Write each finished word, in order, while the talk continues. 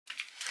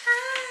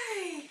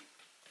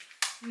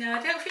No,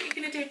 I don't think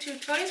you're going to do 2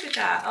 toys with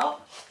that.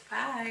 Oh,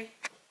 bye.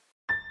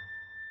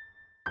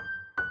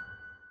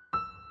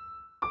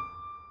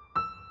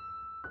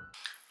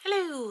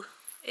 Hello,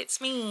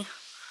 it's me.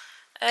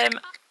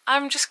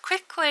 I'm just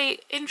quickly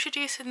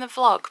introducing the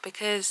vlog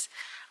because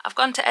I've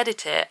gone to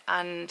edit it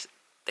and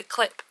the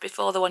clip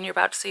before the one you're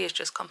about to see has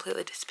just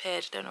completely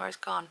disappeared. I don't know where it's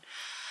gone.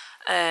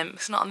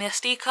 It's not on the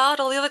SD card,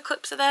 all the other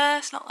clips are there.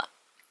 It's not that.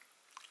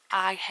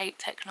 I hate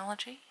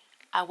technology.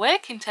 I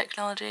work in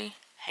technology,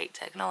 hate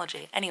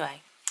technology.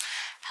 Anyway,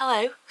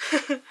 hello.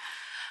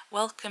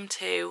 Welcome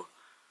to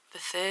the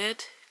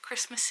 3rd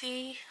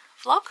Christmassy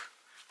vlog.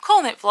 I'm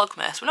calling it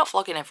Vlogmas. We're not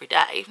vlogging every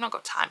day. We've not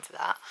got time for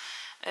that.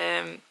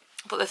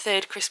 But the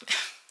 3rd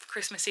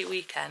Christmassy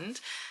weekend.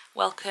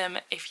 Welcome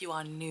if you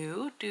are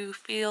new.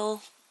 If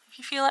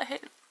you feel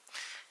like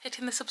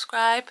hitting the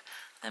subscribe,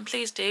 then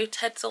please do.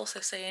 Ted's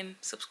also saying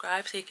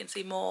subscribe so you can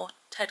see more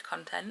Ted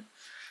content.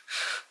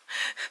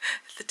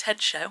 The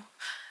Ted show.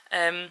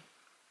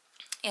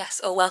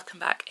 Yes, or welcome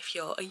back if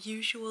you're a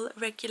usual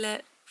regular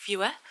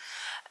viewer.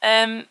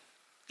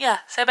 Yeah,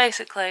 so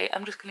basically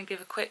I'm just going to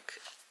give a quick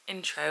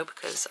intro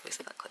because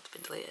obviously that clip's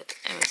been deleted.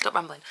 Anyway, stop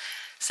rambling.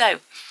 So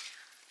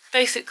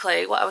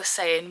basically what I was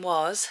saying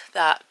was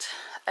that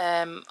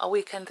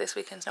this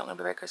weekend's not going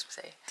to be very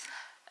Christmassy.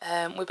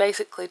 We're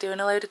basically doing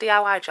a load of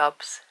DIY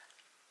jobs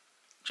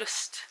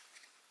just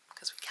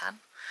because we can.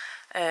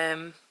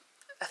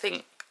 I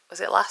think, was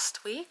it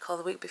last week or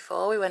the week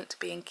before, we went to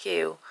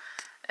B&Q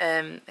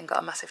and got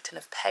a massive tin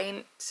of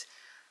paint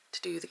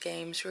to do the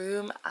games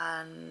room,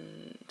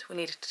 and we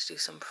needed to do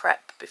some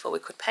prep before we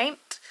could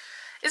paint.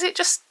 Is it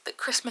just that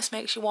Christmas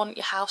makes you want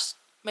your house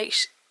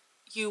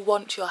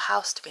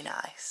to be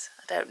nice?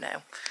 I don't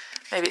know.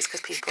 Maybe it's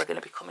because people are going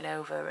to be coming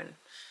over and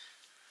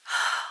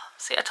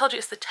see, I told you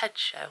it's the Ted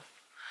show.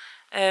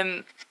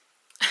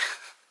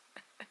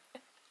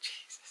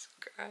 Jesus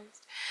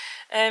Christ.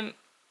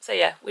 So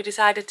yeah, we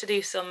decided to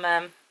do some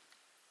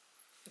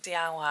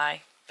DIY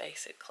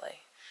basically.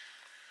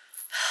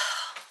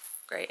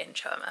 Great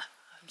intro, Emma.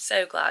 I'm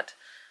so glad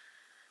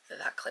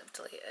that clip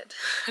deleted.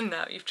 And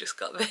now you've just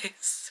got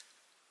this.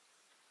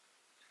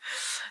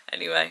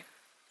 Anyway,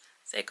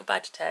 say goodbye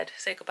to Ted,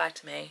 say goodbye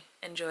to me,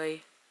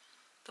 enjoy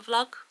the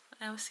vlog,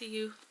 and I will see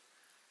you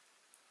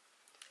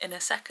in a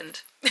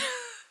second.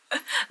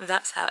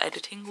 That's how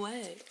editing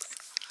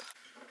works.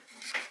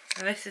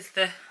 So this is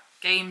the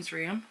games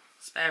room,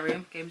 spare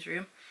room, games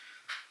room,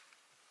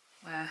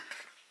 where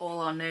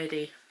all our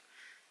nerdy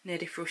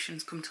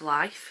fruitions come to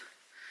life.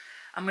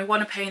 And we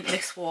want to paint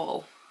this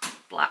wall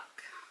black.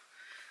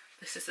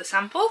 This is the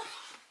sample.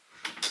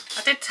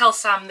 I did tell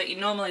Sam that you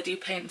normally do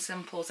paint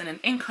samples in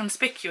an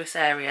inconspicuous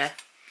area,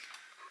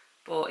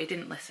 but he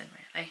didn't listen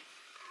really.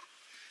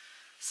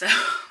 So,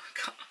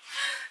 got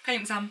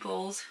paint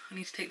samples, I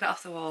need to take that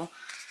off the wall.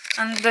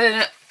 And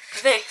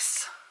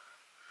this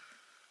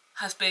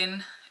has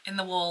been in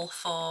the wall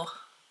for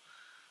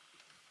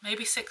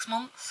maybe 6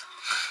 months,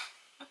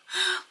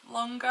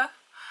 longer.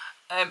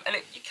 And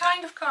you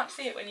kind of can't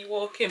see it when you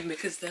walk in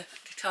because the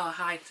guitar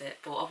hides it,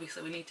 but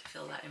obviously we need to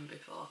fill that in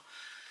before.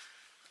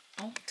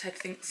 Oh, Ted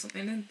thinks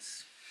something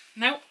is...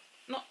 No,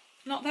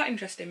 not that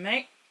interesting,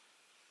 mate.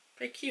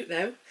 Very cute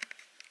though.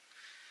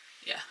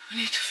 Yeah, we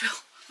need to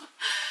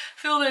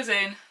fill those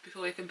in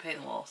before we can paint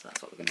the wall, so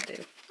that's what we're going to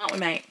do. Aren't we,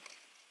 mate?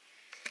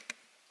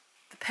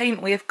 The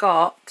paint we have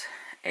got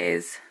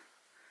is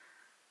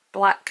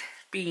Black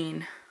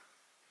Bean.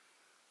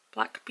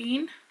 Black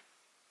Bean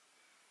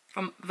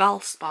from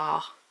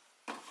Valspar.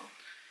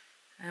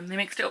 They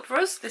mixed it up for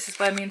us. This is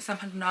where me and Sam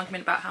had an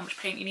argument about how much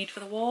paint you need for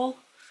the wall.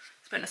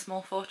 Spent a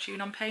small fortune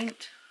on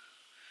paint.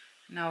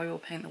 Now we will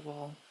paint the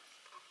wall.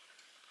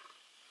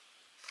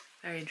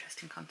 Very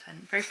interesting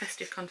content. Very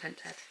festive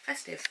content, Ted.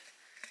 Festive.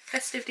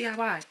 Festive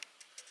DIY.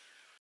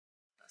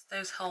 That's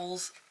those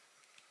holes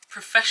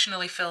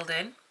professionally filled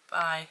in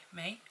by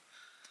me.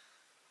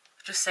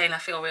 Just saying, I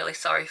feel really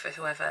sorry for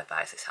whoever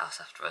buys this house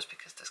after us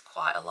because there's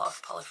quite a lot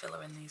of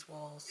polyfiller in these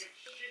walls. It's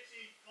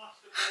shitty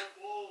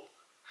plasterboard walls.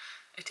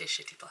 It is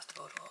shitty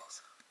plasterboard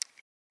walls.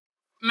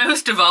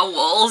 Most of our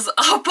walls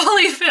are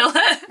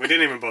polyfiller. We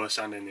didn't even bother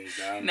sanding these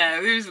down.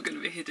 No, these were going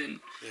to be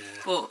hidden. Yeah.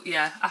 But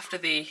yeah, after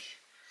the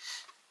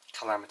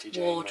Calamity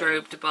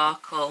wardrobe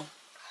debacle,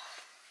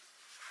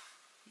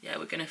 yeah,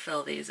 we're going to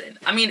fill these in.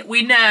 I mean,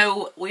 we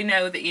know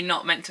that you're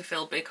not meant to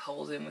fill big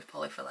holes in with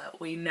polyfiller.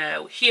 We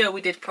know. Here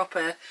we did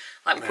proper,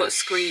 like we put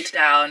screed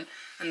down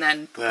and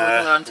then put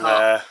polyfiller on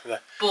top.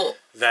 But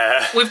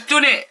we've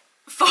done it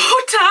 4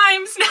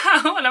 times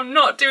now and I'm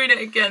not doing it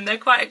again. They're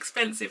quite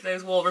expensive,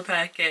 those wall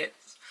repair kits.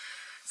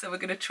 So we're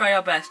going to try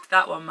our best.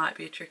 That one might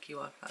be a tricky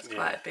one. That's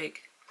quite a big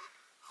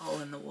hole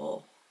in the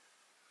wall.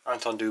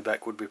 Anton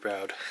Dubek would be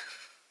proud.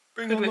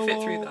 Could we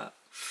fit through that?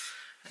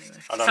 Anyway,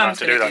 I don't have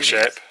to do that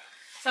shape.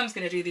 Sam's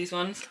going to do these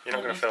ones. You're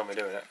not going to film me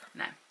doing it?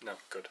 No. No,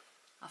 good.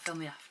 I'll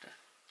film you after.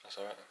 That's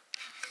alright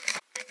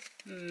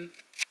then.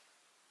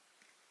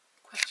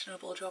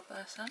 Questionable job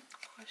there, Sam.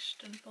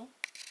 Questionable.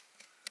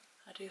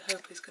 I do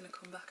hope he's going to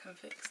come back and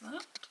fix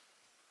that.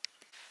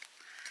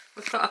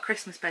 We've got our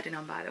Christmas bedding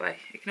on, by the way.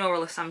 Ignore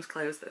all the Sam's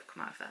clothes that have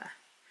come out of there.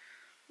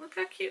 Look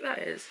how cute that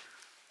is.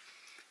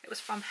 It was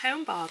from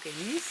Home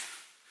Bargains,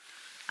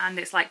 and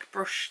it's like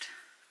brushed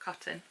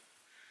cotton.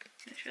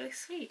 It's really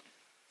sweet.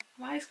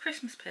 Why is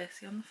Christmas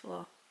Percy on the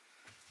floor?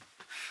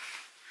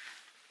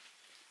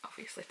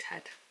 Obviously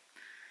Ted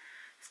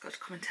has got to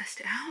come and test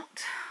it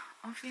out,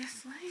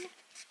 obviously.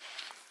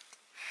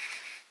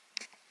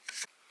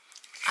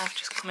 I've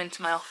just come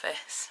into my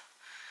office.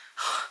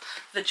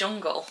 The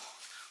jungle.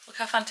 Look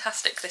how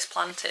fantastic this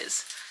plant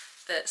is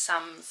that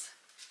Sam's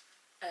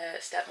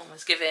stepmom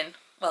was given.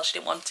 Well, she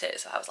didn't want it,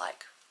 so I was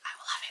like, I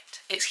will have it.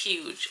 It's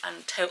huge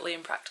and totally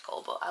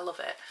impractical, but I love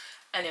it.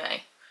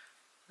 Anyway,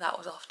 that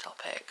was off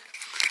topic.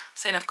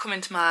 So I've come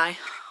into my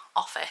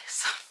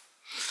office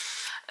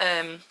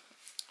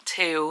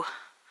to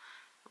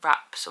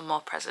wrap some more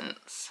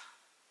presents.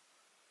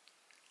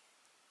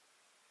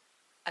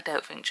 I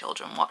don't think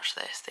children watch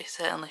this, they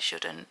certainly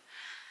shouldn't,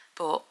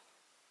 but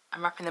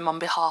I'm wrapping them on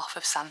behalf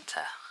of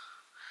Santa.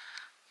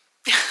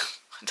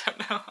 I don't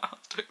know how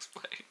to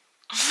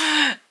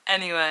explain.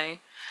 Anyway,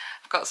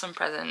 I've got some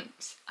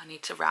presents I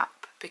need to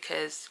wrap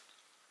because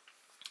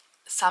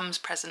Sam's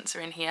presents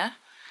are in here,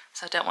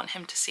 so I don't want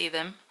him to see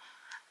them.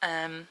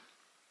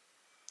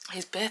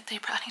 His birthday,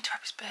 I need to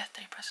wrap his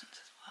birthday presents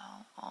as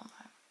well. Oh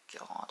my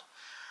god.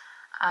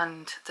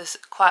 And there's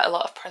quite a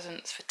lot of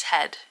presents for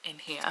Ted in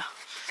here.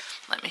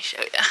 Let me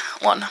show you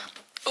one.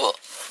 Oh,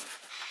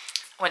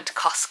 I went to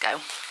Costco.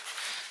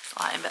 It's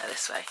lying better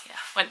this way. Yeah,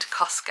 went to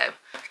Costco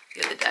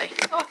the other day.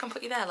 Oh, I can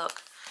put you there,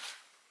 look.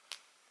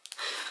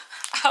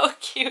 How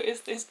cute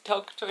is this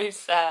dog toy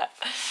set?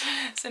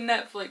 It's a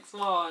Netflix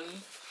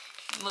one.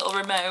 Little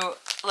remote,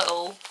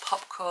 little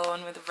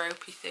popcorn with a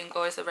ropey thing.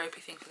 Always the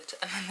ropey thing for the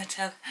and then the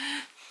tail.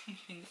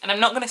 And I'm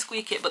not going to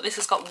squeak it, but this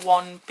has got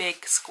one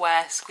big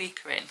square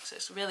squeaker in, so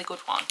it's a really good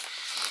one.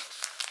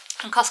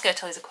 And Costco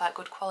toys are quite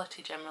good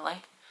quality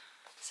generally.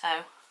 So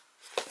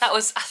that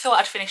was, I thought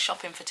I'd finished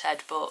shopping for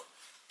Ted, but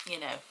you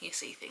know, you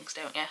see things,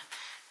 don't you?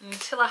 And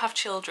until I have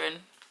children,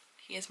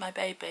 he is my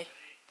baby.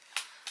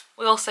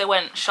 We also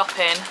went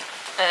shopping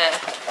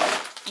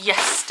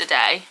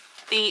yesterday.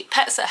 The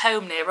Pets at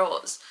Home near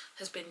us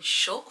has been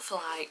shut for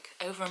like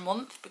over a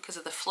month because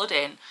of the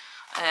flooding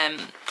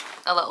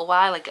a little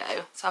while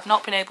ago. So I've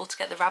not been able to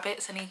get the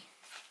rabbits any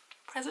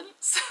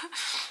presents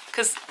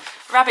because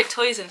rabbit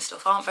toys and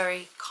stuff aren't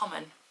very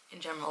common in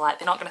general. Like,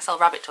 they're not going to sell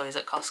rabbit toys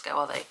at Costco,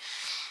 are they?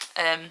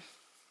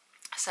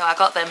 So I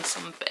got them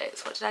some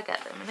bits. What did I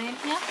get them? Are they in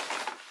here?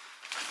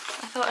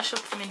 I thought I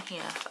shoved them in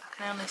here, but I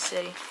can only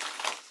see.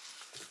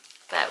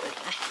 Bear with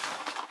me.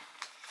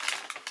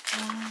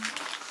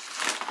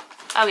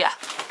 Oh yeah.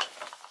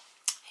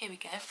 Here we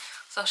go.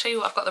 So I'll show you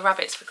what I've got the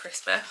rabbits for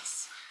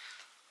Christmas.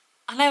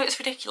 I know it's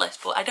ridiculous,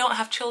 but I don't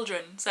have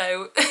children,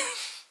 so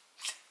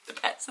the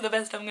pets are the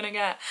best I'm gonna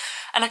get.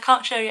 And I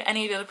can't show you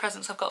any of the other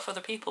presents I've got for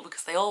other people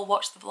because they all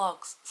watch the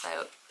vlogs,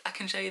 so I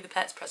can show you the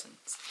pets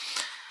presents.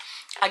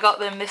 I got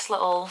them this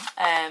little,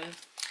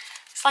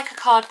 it's like a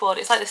cardboard,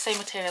 it's like the same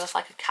material as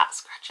like a cat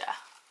scratcher,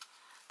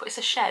 but it's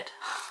a shed.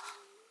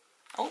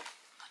 Oh,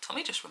 my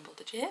tummy just rumbled,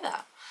 did you hear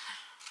that?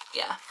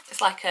 Yeah, it's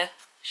like a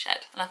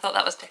shed, and I thought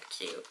that was dead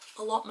cute.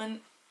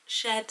 Allotment,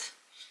 shed,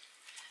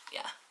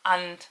 yeah.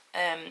 And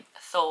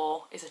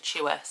Thor is a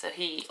chewer, so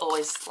he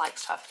always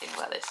likes to have things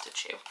like this to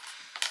chew.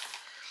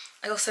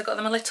 I also got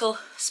them a little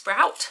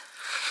sprout.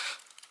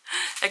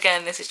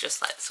 Again, this is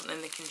just like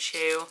something they can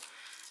chew.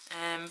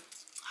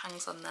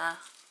 Hangs on there,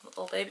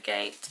 little baby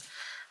gate.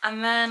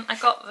 And then I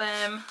got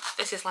them,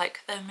 this is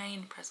like their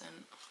main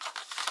present.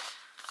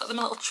 Got them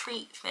a little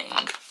treat thing.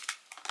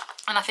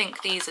 And I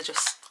think these are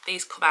just,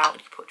 these come out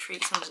and you put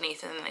treats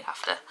underneath and then they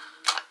have to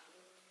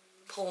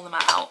pull them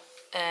out.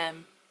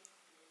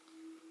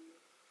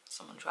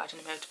 Someone's riding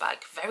a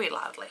motorbike very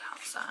loudly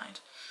outside.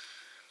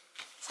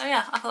 So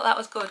yeah, I thought that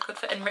was good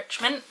for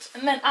enrichment.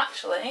 And then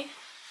actually,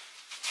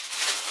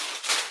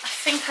 I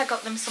think I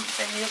got them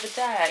something the other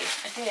day.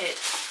 I did.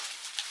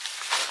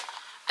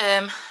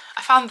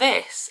 I found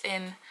this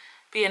in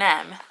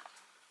B&M.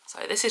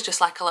 Sorry, this is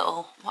just like a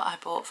little, what I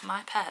bought for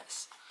my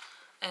pets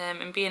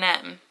in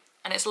B&M.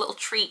 And it's a little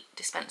treat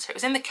dispenser. It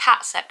was in the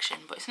cat section,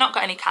 but it's not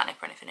got any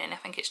catnip or anything in. I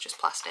think it's just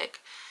plastic.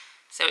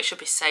 So it should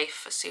be safe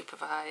for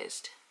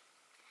supervised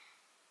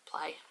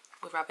play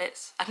with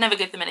rabbits. I'd never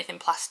give them anything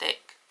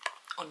plastic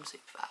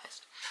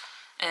unsupervised.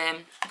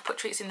 I put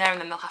treats in there and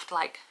then they'll have to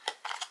like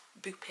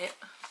boop it,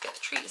 get the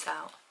treats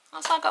out.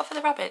 That's what I got for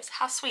the rabbits.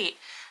 How sweet.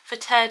 For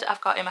Ted, I've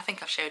got him, I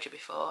think I've showed you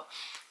before,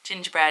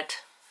 gingerbread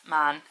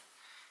man,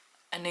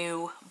 a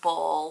new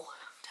ball,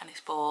 tennis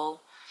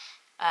ball.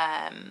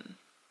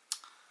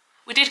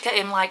 We did get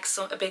him like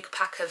a big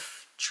pack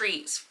of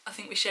treats, I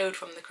think we showed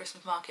from the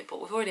Christmas market,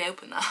 but we've already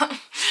opened that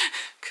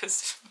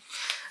because,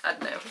 I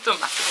don't know, it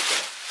doesn't matter, does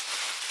it?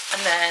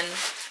 And then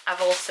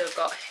I've also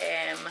got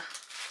him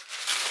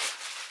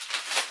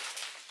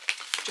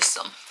just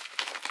some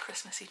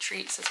Christmassy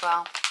treats as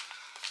well.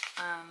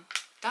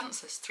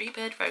 Dancers,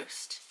 3-bird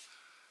roast.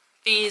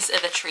 These are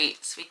the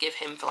treats we give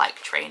him for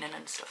like training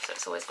and stuff, so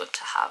it's always good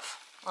to have.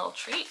 little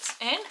treats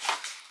in.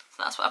 So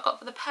that's what I've got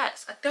for the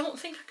pets. I don't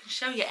think I can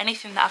show you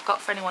anything that I've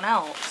got for anyone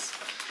else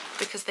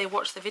because they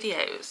watch the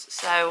videos.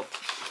 So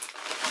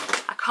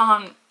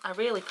I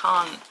really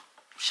can't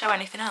show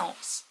anything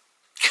else.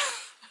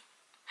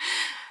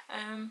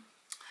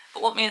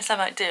 But what me and Sam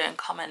might do, and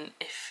comment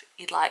if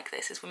you'd like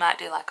this, is we might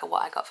do like a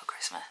what I got for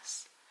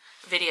Christmas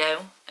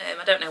video.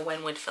 I don't know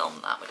when we'd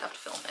film that. We'd have to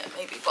film it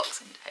maybe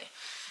Boxing Day.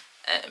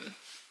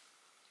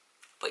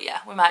 But yeah,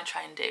 we might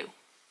try and do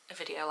a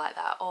video like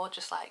that, or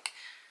just like,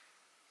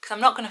 because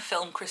I'm not going to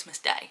film Christmas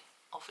Day,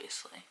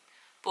 obviously,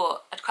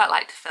 but I'd quite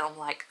like to film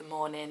like the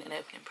morning and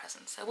opening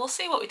presents. So we'll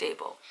see what we do,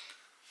 but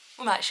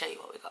we might show you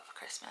what we got for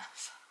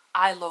Christmas.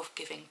 I love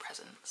giving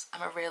presents.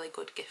 I'm a really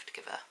good gift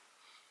giver.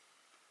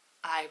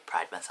 I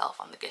pride myself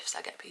on the gifts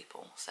I get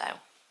people, so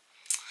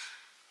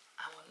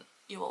I want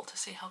you all to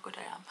see how good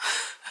I am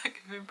at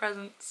giving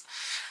presents.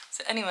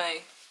 So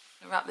anyway,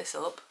 I'm gonna wrap this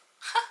up.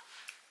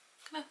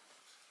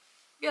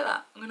 Get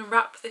that? I'm gonna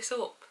wrap this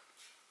up.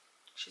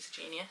 She's a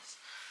genius.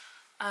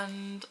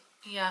 And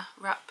yeah,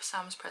 wrap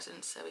Sam's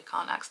presents so we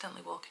can't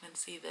accidentally walk in and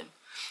see them.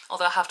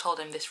 Although I have told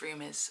him this room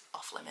is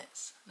off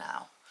limits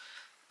now.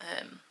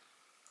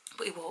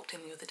 But he walked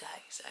in the other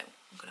day, so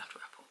I'm gonna have to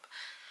wrap up.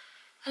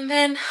 And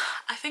then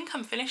I think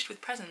I'm finished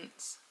with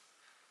presents.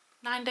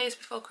 9 days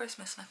before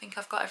Christmas, and I think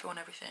I've got everyone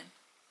everything.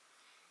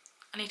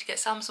 I need to get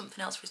Sam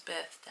something else for his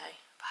birthday,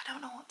 but I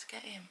don't know what to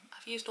get him.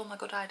 I've used all my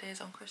good ideas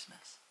on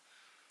Christmas.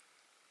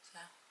 So,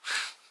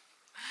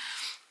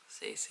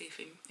 see if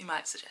he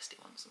might suggest he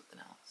wants something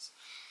else.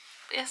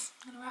 But yes,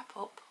 I'm going to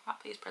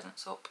wrap these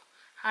presents up,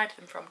 hide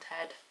them from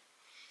Ted,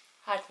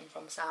 hide them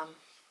from Sam.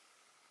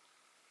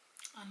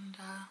 And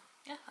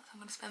yeah, that's how I'm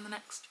going to spend the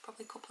next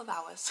probably couple of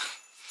hours.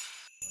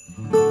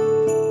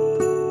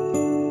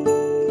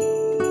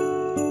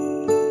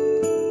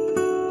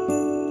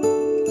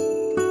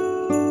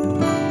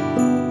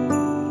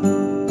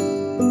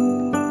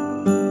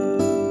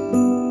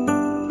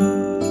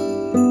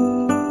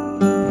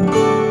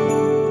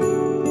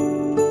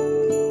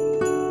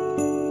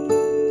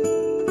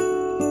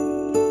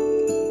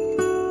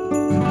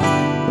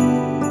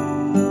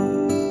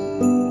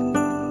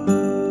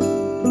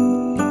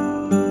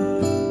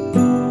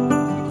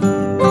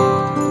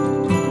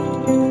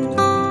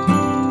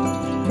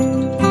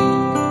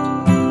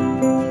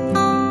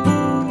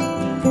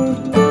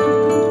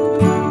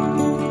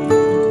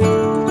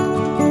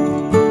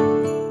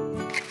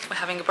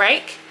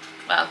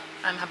 Well,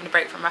 I'm having a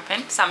break from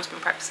rapping. Sam's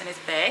been practicing his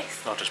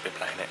bass. I'll just be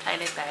playing it.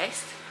 Playing his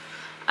bass.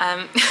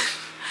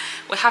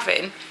 We're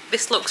having,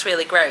 this looks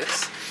really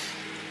gross.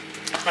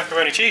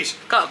 Macaroni cheese.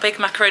 Got a big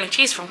macaroni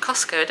cheese from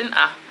Costco, didn't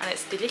I? And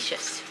it's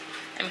delicious.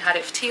 And we had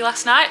it for tea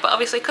last night, but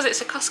obviously because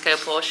it's a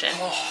Costco portion,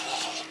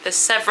 there's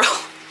several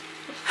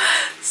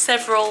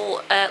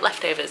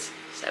leftovers.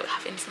 So we're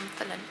having some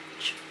for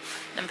lunch.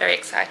 And I'm very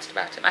excited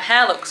about it. My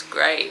hair looks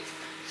great.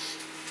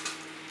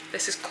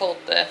 This is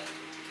called the...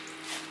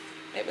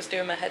 It was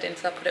doing my head in,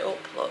 so I put it up,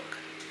 look.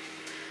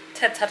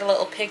 Ted's had a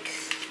little pig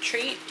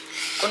treat.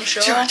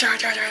 Unsure.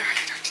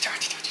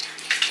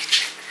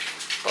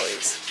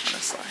 Boys,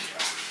 honestly. Do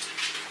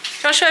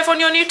you want to show everyone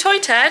your new toy,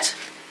 Ted?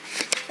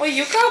 Where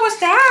you go?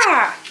 What's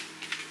that?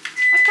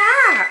 What's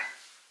that?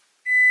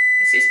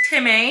 This is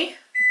Timmy,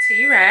 the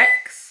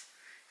T-Rex,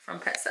 from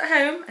Pets at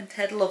Home, and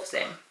Ted loves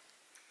him.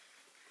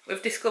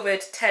 We've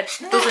discovered Ted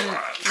doesn't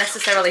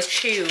necessarily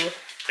chew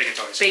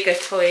bigger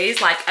toys,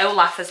 like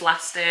Olaf has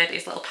lasted,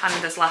 his little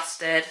panda's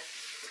lasted,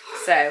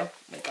 so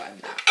we got him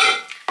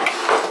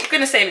that. I'm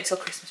going to save it till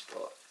Christmas,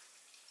 but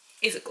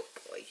he's a good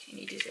boy and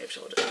he deserves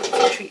all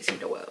the treats in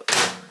the world.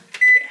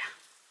 Yeah.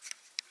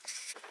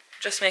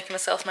 Just making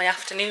myself my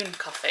afternoon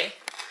coffee.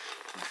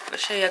 I'll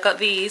show you, I got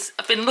these.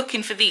 I've been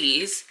looking for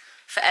these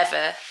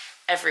forever,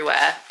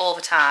 everywhere, all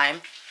the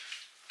time.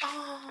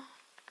 Oh,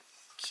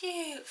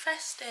 cute,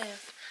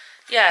 festive.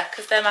 Yeah,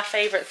 because they're my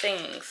favourite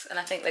things, and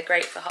I think they're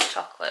great for hot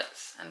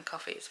chocolates and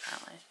coffees,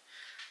 apparently.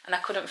 And I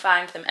couldn't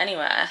find them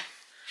anywhere,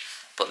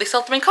 but they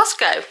sold them in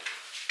Costco,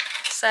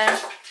 so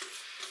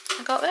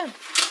I got them.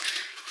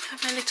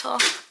 Have my little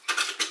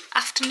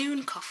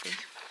afternoon coffee.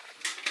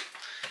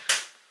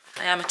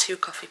 I am a 2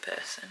 coffee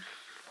person.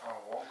 Oh,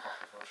 what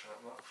coffee person?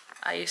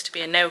 I used to be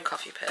a no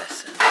coffee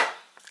person.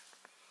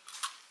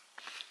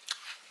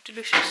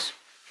 Delicious.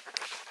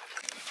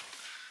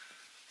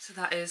 So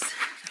that is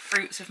the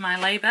fruits of my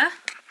labour.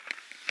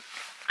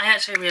 I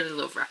actually really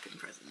love wrapping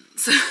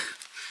presents.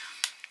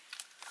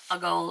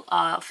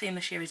 Our theme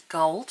this year is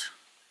gold,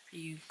 if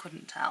you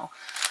couldn't tell.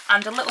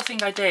 And a little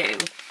thing I do,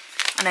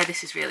 I know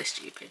this is really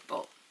stupid,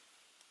 but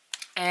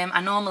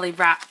I normally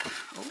wrap the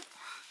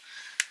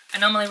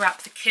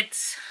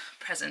kids'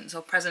 presents,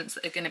 or presents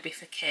that are going to be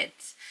for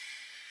kids,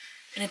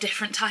 in a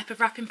different type of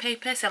wrapping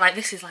paper. So like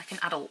this is like an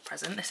adult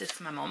present. This is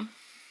for my mum.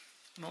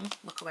 Mum,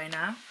 look away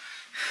now.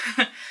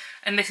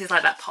 And this is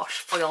like that posh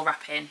foil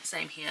wrapping.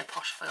 Same here,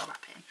 posh foil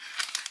wrapping.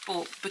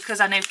 But because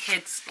I know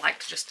kids like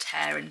to just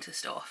tear into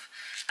stuff,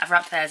 I've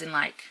wrapped theirs in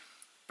like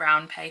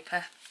brown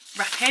paper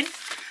wrapping,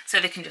 so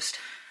they can just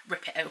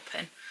rip it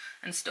open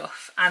and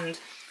stuff. And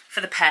for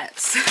the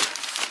pets.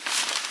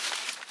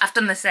 I've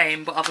done the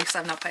same, but obviously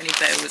I've not put any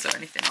bows or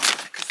anything on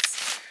there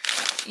because,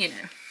 you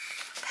know,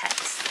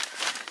 pets.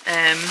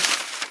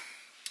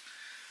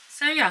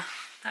 So yeah,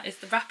 that is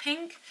the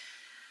wrapping,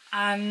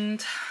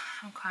 and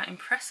I'm quite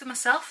impressed with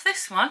myself.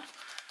 This one,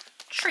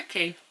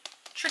 tricky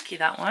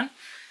that one.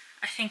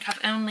 I think I've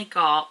only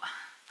got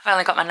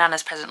my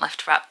Nana's present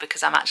left to wrap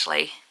because I'm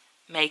actually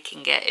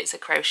making it. It's a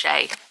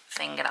crochet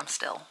thing and I'm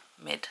still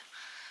mid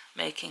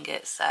making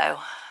it, so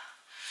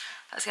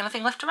that's the only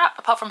thing left to wrap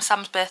apart from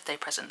Sam's birthday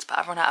presents, but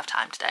I've run out of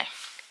time today.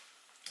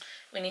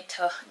 We need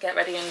to get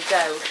ready and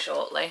go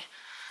shortly,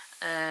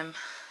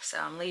 so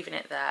I'm leaving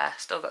it there.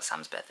 Still got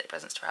Sam's birthday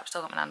presents to wrap,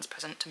 still got my Nana's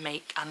present to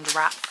make and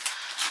wrap,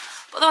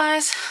 but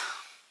otherwise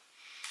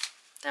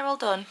they're all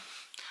done.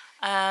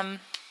 I'm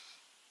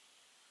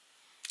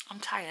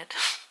tired.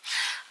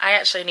 I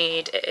actually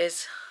it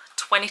is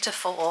 20 to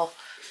 4.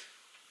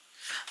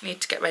 I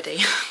need to get ready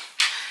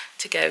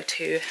to go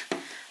to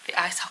the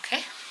ice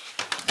hockey.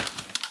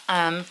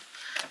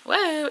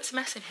 Whoa, it's a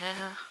mess in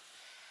here.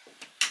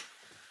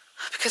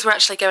 Because we're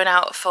actually going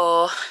out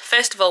for,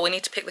 first of all, we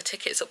need to pick the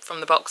tickets up from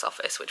the box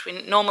office, which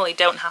we normally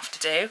don't have to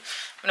do.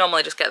 We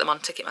normally just get them on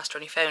Ticketmaster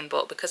on your phone,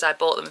 but because I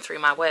bought them through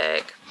my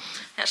work,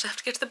 I actually have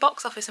to go to the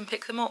box office and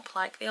pick them up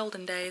like the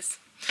olden days.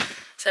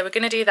 So we're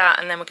going to do that,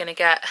 and then we're going to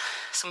get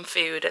some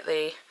food at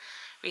the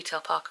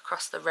retail park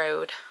across the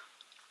road.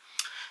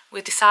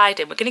 We're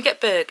deciding, we're going to get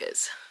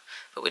burgers,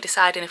 but we're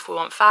deciding if we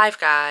want Five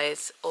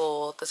Guys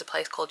or there's a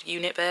place called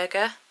Unit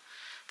Burger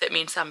that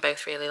me and Sam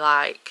both really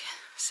like.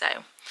 So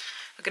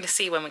we're going to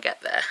see when we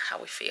get there how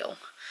we feel.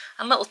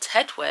 And little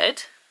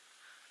Tedward,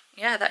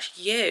 yeah, that's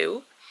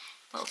you.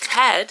 Little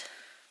Ted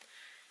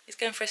is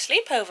going for a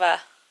sleepover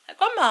at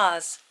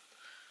Grandma's.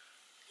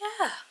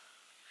 Yeah.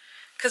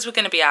 Because we're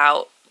going to be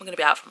out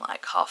from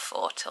like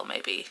 4:30 till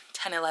maybe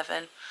 10,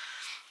 11.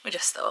 We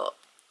just thought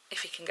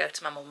if he can go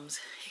to my mum's,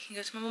 he can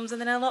go to my mum's, and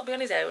then he'll not be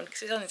on his own, because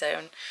he was on his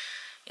own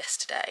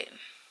yesterday and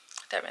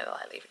I don't really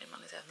like leaving him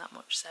on his own that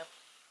much. So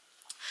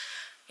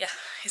yeah,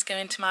 he's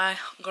going to my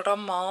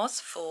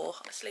grandma's for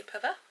a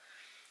sleepover,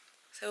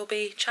 so he'll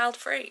be child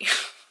free.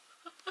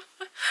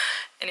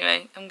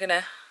 Anyway, I'm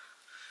gonna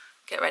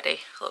get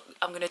ready. Look,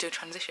 I'm gonna do a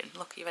transition.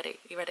 Look, you ready?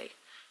 You ready?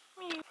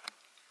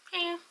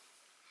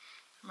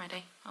 I'm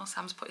ready. Oh,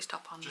 Sam's put his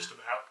top on. Just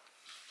about.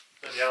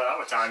 But yeah, that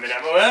was timing,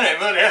 Emma, weren't it?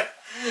 Weren't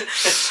you?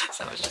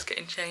 So I was just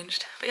getting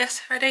changed. But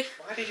yes, ready?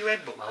 Why did you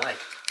headbutt my leg?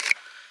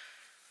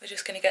 We're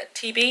just going to get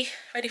TB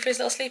ready for his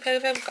little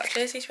sleepover. We've got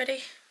jerseys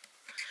ready.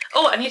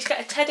 Oh, I need to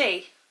get a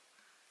teddy.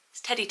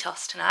 It's teddy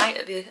toss tonight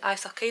at the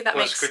ice hockey. That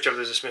makes... It's a good job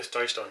there's a Smith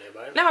toy store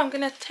nearby. No, I'm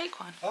going to take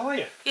one. Oh, are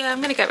you? Yeah,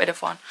 I'm going to get rid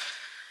of one.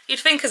 You'd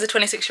think as a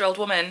 26-year-old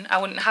woman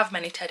I wouldn't have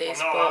many teddies.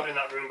 I'm not allowed in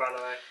that room, by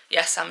the way.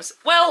 Yes, Sam's...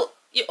 Well,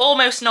 you're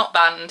almost not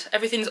banned.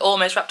 Everything's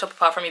almost wrapped up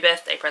apart from your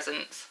birthday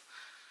presents.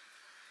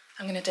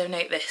 I'm going to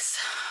donate this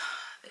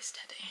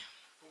teddy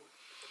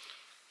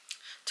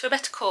to a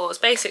better cause.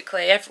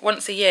 Basically,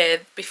 once a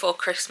year before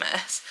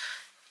Christmas,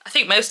 I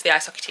think most of the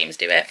ice hockey teams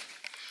do it.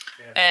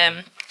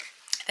 Yeah.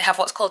 They have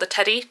what's called a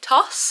teddy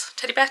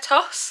bear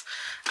toss,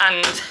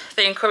 and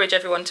they encourage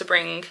everyone to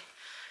bring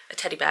a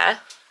teddy bear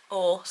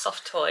or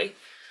soft toy.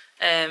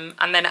 And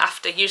then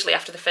usually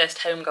after the first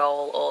home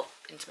goal or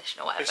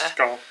intermission or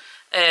whatever,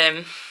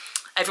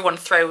 everyone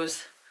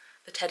throws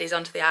the teddies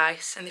onto the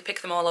ice and they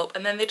pick them all up,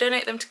 and then they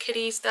donate them to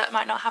kiddies that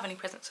might not have any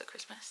presents at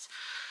Christmas.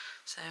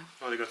 So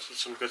oh, they got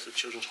some go to the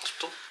children's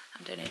hospital.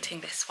 I'm donating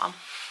this one.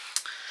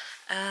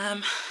 Yeah,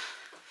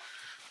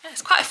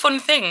 it's quite a fun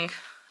thing.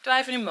 Do I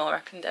have any more I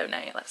can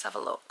donate? Let's have a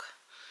look.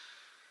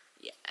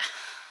 Yeah.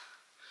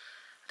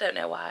 I don't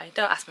know why.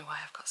 Don't ask me why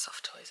I've got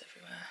soft toys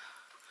everywhere.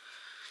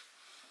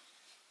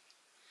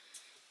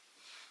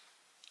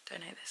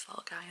 Donate this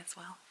little guy as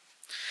well.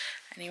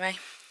 Anyway,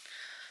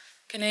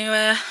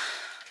 gonna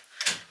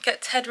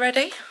get Ted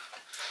ready.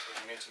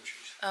 I need some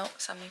shoes. Oh,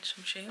 Sam needs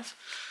some shoes.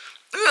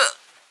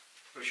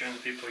 We're showing the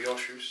people your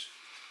shoes.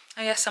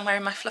 Oh yes, I'm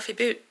wearing my fluffy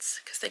boots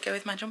because they go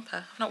with my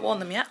jumper. I've not worn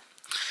them yet.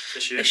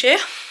 This year? This year.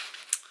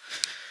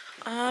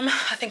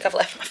 I think I've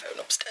left my phone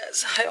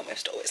upstairs. I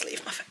almost always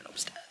leave my phone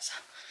upstairs.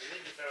 You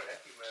leave your phone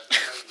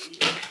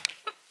everywhere,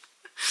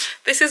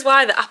 but This is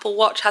why the Apple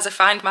Watch has a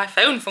Find My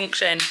Phone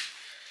function.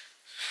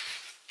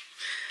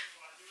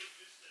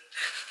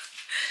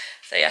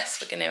 So yes,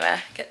 we're going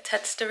to get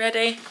Tedster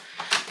ready,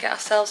 get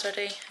ourselves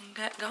ready and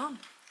get gone.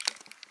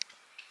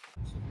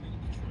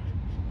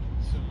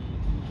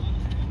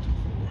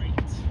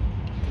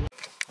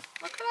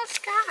 Look at that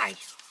sky.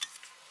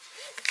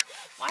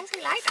 Why is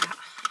it like that?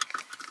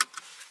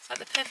 It's like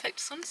the perfect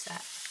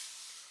sunset.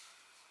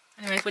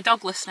 Anyways, we're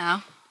dogless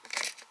now.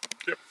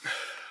 Yep.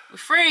 We're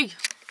free.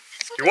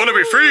 You want to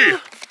be free?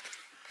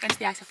 Going to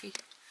the ice hockey.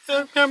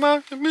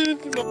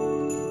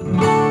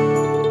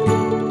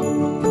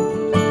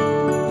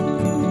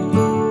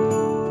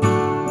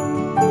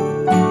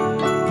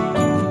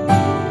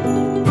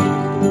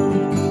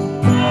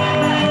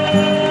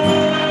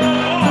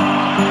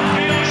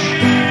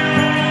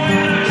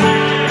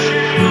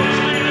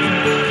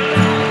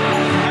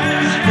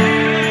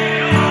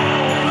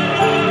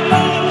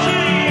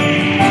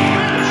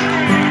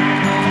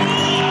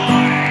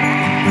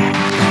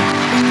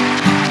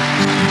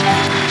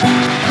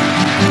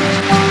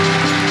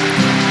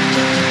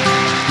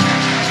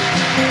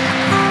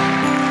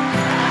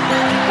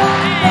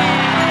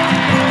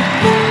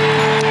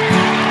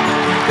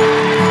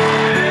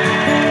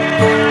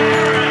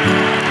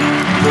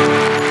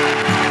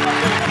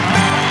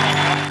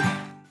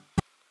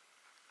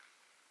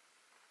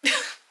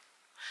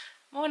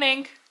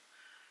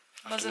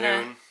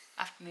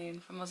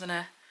 wasn't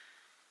a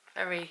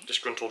very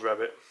disgruntled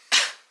rabbit.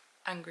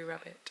 angry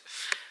rabbit.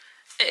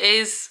 It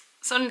is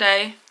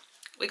Sunday.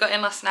 We got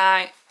in last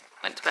night,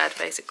 went to bed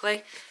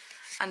basically,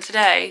 and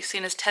today,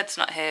 seeing as Ted's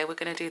not here, we're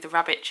going to do the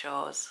rabbit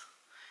chores,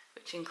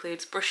 which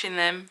includes brushing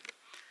them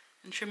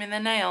and trimming their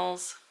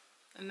nails,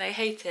 and they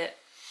hate it,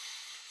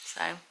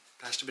 so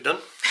It has to be done.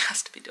 it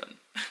has to be done.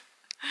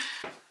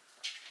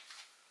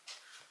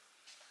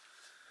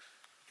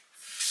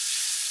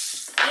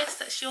 Yes,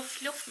 that's your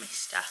fluff,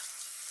 mister.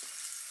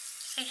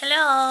 Say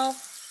hello.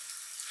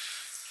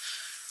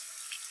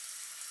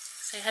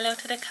 Say hello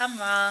to the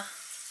camera.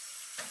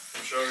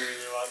 I'm sure he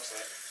really likes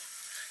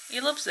it.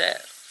 He loves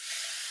it.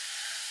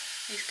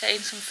 He's getting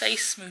some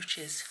face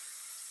smooches,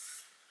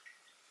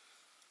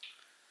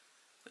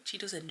 which he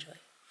does enjoy.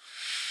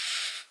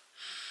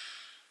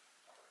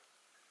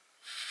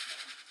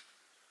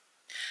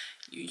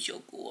 You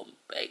shall go on,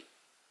 babe.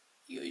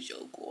 You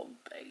shall go on,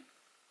 babe.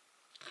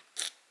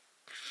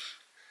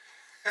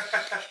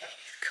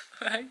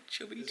 Right,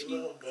 chubby There's a cheek.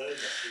 little bird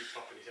that keeps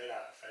popping his head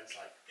out of the fence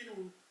like,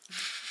 pew.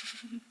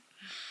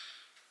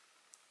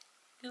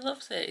 He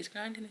loves it. He's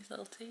grinding his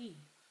little teeth.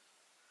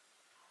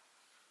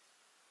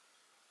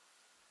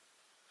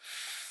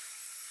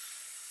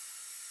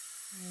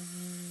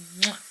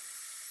 Mwah.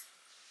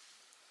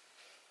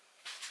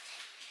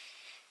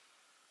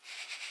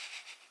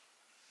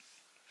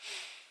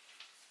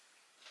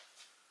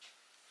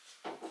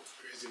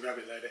 Crazy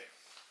rabbit lady.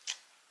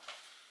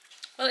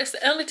 Well, it's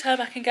the only time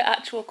I can get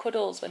actual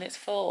cuddles when it's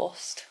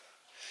forced.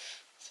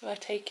 So I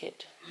take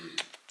it.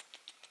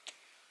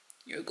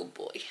 You're a good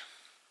boy.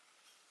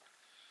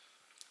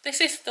 This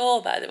is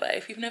Thor, by the way,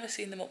 if you've never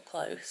seen them up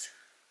close.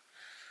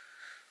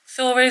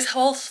 Thor is,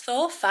 how old's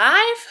Thor? 5?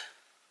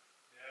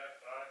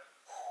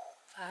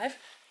 Yeah, 5.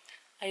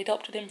 I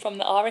adopted him from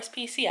the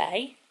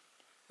RSPCA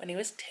when he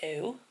was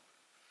 2.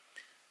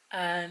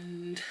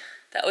 And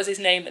that was his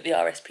name at the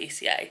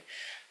RSPCA.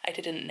 I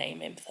didn't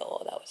name him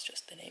Thor, that was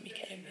just the name he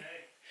came with.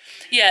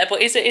 Yeah,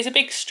 but he's a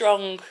big,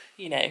 strong,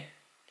 you know,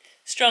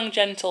 strong,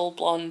 gentle,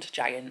 blonde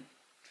giant.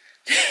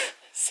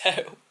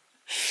 So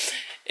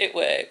it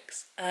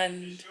works.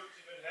 And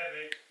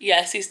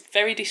yes, he's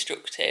very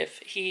destructive.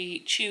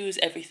 He chews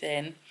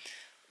everything.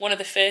 One of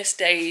the first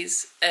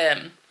days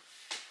I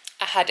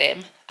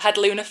had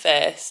Luna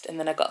first and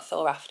then I got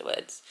Thor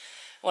afterwards.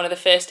 One of the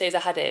first days I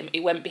had him, he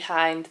went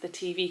behind the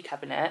TV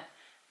cabinet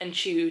and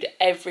chewed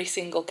every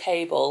single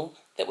cable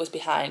that was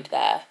behind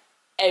there.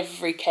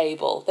 Every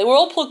cable. They were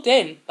all plugged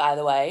in, by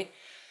the way,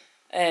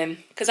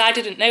 because I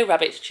didn't know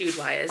rabbits chewed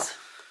wires,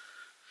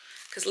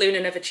 because Luna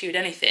never chewed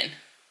anything.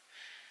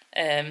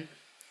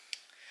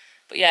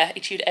 But yeah, he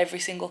chewed every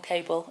single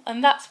cable,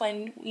 and that's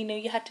when you knew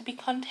you had to be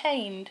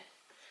contained.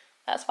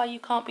 That's why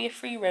you can't be a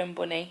free roam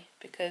bunny,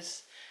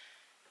 because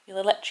you'll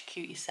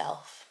electrocute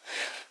yourself.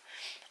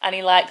 And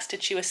he likes to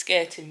chew a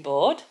skirting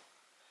board,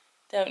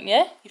 don't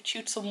you? You've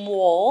chewed some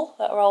wall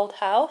at our old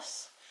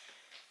house.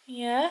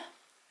 Yeah.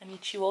 And you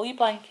chew all your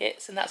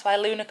blankets, and that's why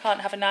Luna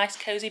can't have a nice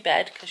cosy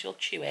bed, because you'll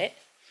chew it.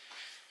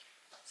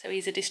 So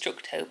he's a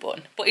destructo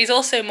bun. But he's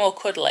also more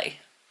cuddly.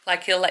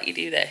 Like, he'll let you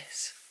do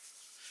this.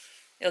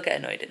 He'll get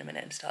annoyed in a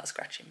minute and start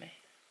scratching me.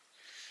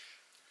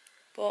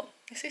 But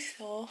this is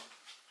Thor.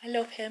 I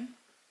love him.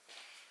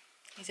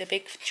 He's a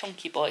big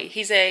chunky boy.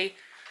 He's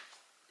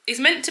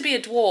meant to be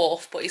a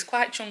dwarf, but he's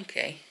quite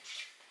chunky.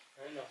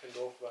 Ain't nothing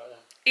dwarf about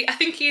that. I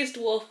think he is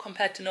dwarf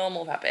compared to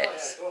normal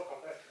rabbits. Oh, yeah, dwarf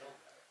compared to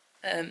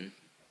normal.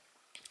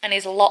 And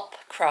his lop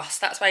cross,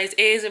 that's why his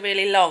ears are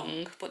really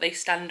long, but they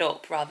stand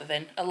up rather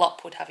than a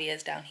lop would have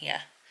ears down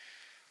here.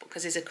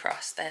 Because he's a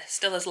cross, they're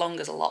still as long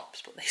as a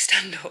lop's, but they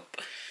stand up.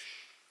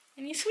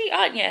 And you're sweet,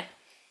 aren't you?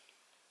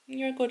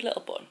 You're a good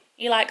little bun.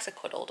 He likes a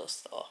cuddle,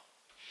 does Thor.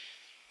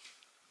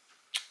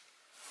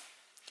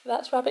 So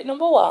that's rabbit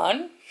number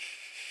 1.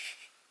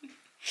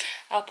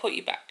 I'll put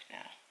you back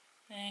now.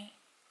 Okay.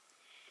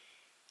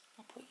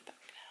 I'll put you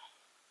back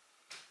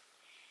now.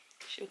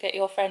 She'll get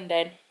your friend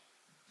in.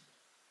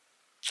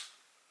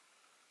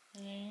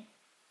 So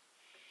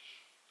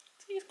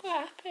he's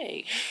quite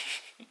happy.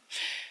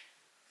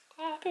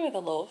 Quite happy with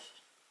the love.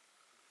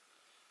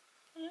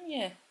 Aren't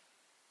you?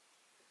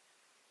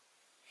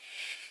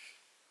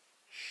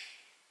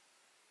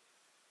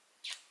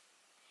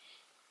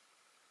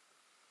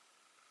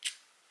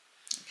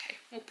 Okay,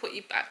 we'll put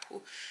you back.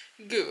 We'll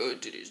go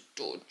to this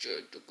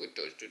torture. Look at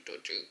those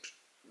little cheeks.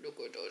 Look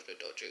at those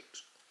little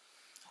cheeks.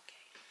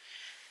 Okay.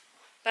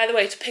 By the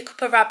way, to pick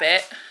up a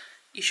rabbit,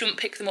 you shouldn't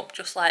pick them up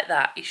just like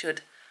that. You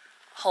should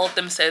hold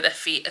them so their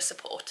feet are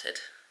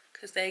supported,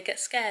 because they get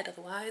scared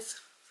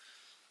otherwise.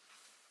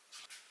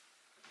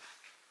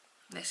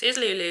 This is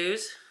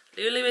Lulu's.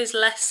 Lulu is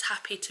less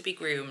happy to be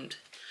groomed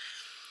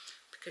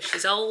because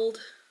she's old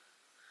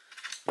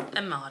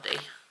and Mardy.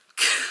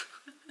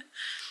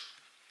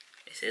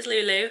 This is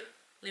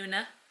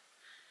Luna.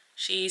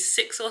 She's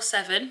 6 or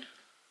 7,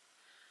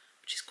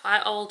 which is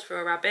quite old for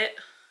a rabbit.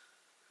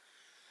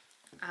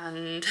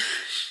 And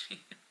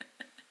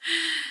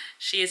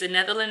she is a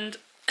Netherland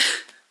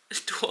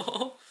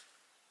dwarf,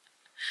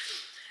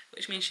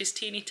 which means she's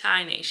teeny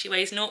tiny. She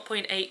weighs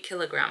 0.8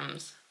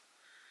 kilograms,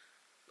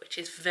 which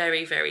is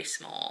very, very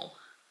small.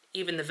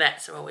 Even the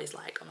vets are always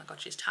like, oh my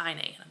God, she's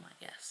tiny. And I'm like,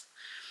 yes.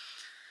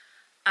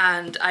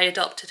 And I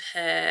adopted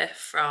her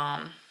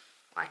from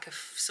like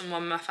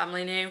someone my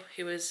family knew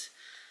who was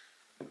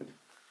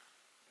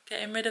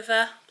getting rid of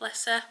her,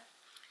 bless her.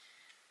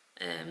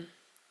 And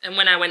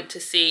when I went to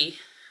see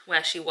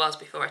where she was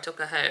before I took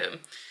her home,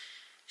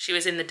 she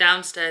was in the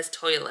downstairs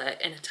toilet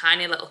in a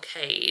tiny little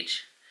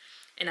cage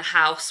in a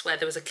house where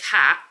there was a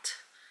cat,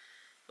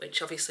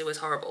 which obviously was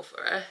horrible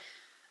for her,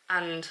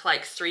 and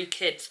like 3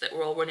 kids that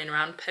were all running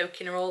around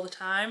poking her all the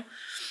time.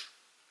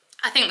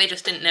 I think they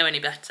just didn't know any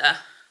better.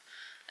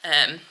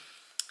 And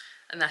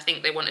I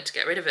think they wanted to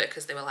get rid of her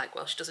because they were like,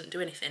 well, she doesn't do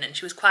anything. And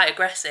she was quite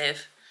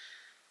aggressive.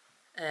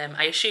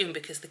 I assume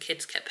because the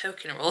kids kept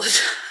poking her all the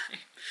time.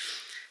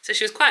 So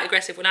she was quite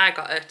aggressive when I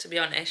got her, to be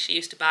honest. She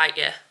used to bite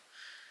you.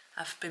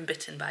 I've been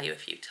bitten by you a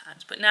few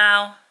times. But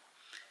now,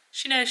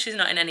 she knows she's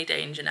not in any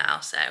danger now,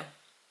 so.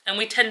 And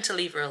we tend to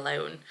leave her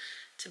alone,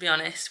 to be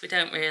honest. We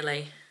don't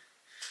really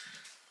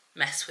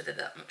mess with her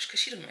that much because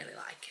she doesn't really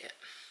like it.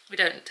 We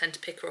don't tend to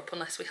pick her up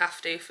unless we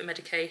have to for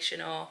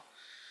medication or,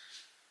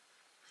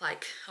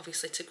 like,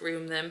 obviously to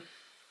groom them.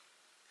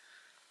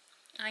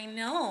 I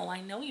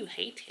know you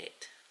hate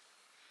it.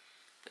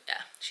 But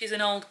yeah, she's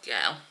an old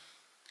girl.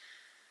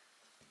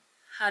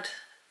 Had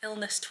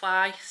illness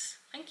twice.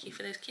 Thank you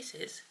for those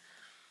kisses.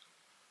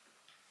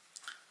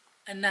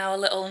 And now a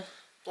little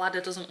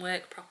bladder doesn't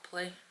work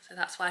properly, so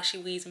that's why she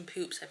wheezes and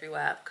poops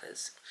everywhere,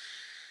 because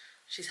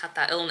she's had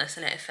that illness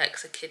and it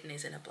affects her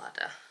kidneys and her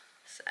bladder.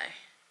 So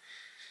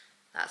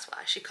that's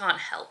why she can't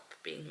help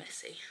being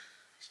messy.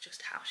 It's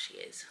just how she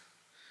is.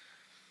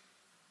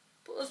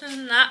 But other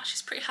than that,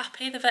 she's pretty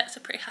happy. The vets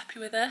are pretty happy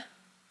with her.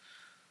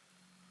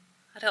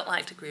 I don't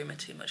like to groom her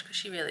too much because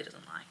she really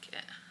doesn't like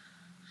it.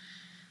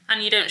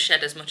 And you don't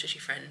shed as much as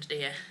your friend, do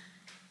you?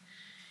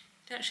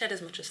 You don't shed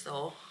as much as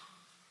Thor.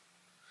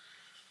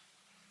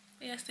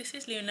 But yes, this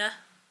is Luna.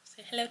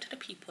 Say hello to the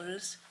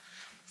peoples.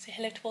 Say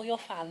hello to all your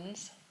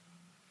fans.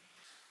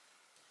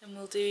 And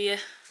we'll do your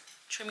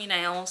trim your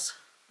nails.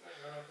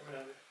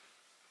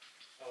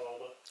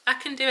 I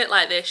can do it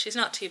like this. She's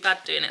not too bad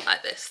doing it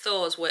like this.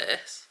 Thor's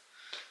worse.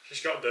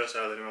 She's got dirt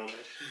out of the old.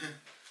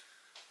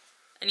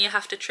 And you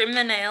have to trim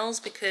their nails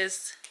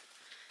because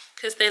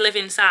they live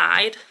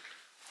inside.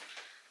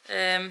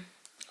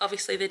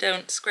 Obviously they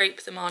don't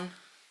scrape them on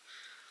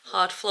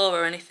hard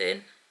floor or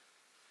anything,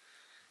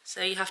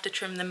 so you have to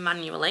trim them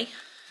manually.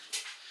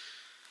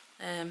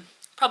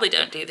 Probably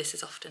don't do this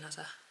as often as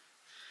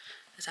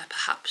I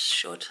perhaps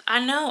should.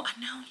 I know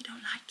you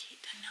don't like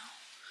it, I know.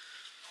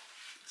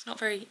 It's not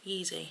very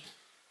easy.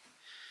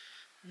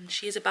 And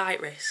she is a bite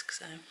risk,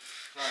 so.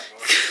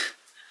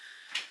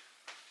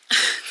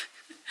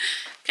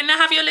 Can I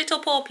have your little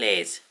paw,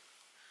 please?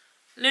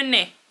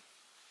 Lunny.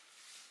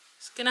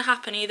 It's gonna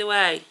happen either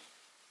way.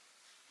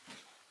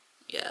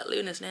 Yeah,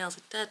 Luna's nails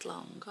are dead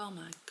long. Oh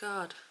my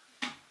God.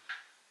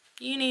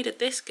 You needed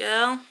this,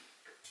 girl.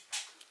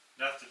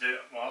 You have to do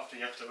it more often.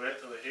 You have to wait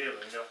till they heal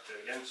and you have to do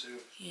it again soon.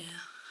 Yeah.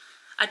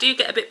 I do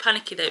get a bit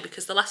panicky though,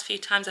 because the last few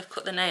times I've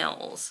cut the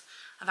nails,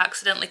 I've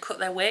accidentally cut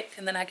their wick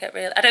and then I get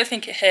real. I don't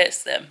think it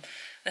hurts them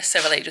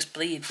necessarily, it just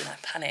bleeds and I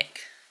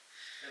panic.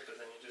 Yeah, but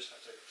then you just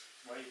have to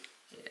wait.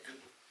 Yeah.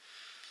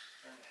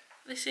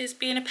 This is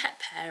being a pet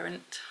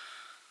parent.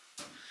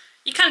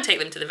 You can take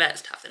them to the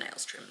vets to have the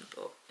nails trimmed,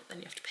 but then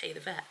you have to pay the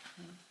vet.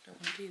 I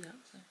don't want to do that.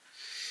 So.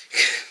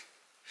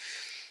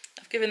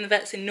 I've given the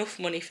vets enough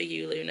money for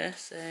you, Luna,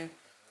 so.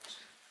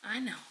 I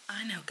know,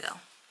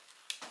 girl.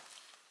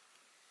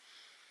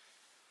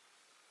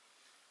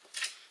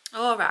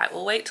 Alright,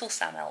 we'll wait till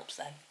Sam helps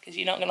then, because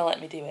you're not going to let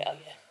me do it, are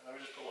you? Let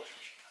me just put washing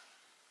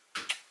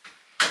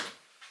machine.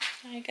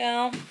 There you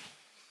go.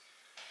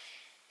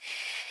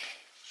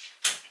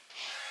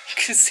 You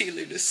can see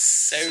Luna's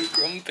so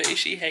grumpy,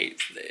 she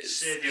hates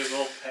this. See the other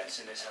old pets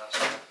in this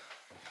house.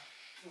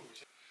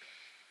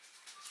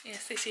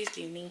 Yes, this is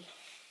Loony.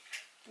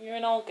 You're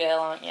an old girl,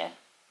 aren't you?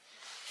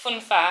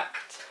 Fun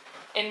fact,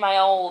 in my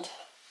old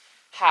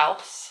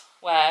house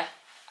where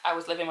I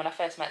was living when I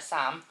first met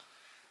Sam,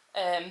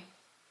 I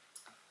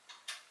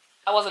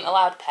wasn't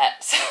allowed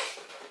pets.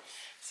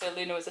 So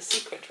Luna was a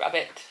secret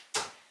rabbit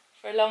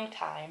for a long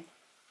time.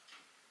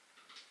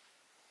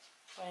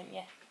 Weren't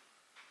you?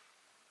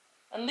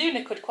 And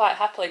Luna could quite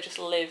happily just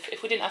live,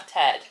 if we didn't have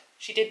Ted,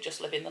 she did just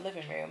live in the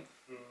living room.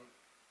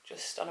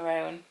 Just on her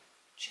own,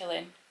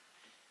 chilling.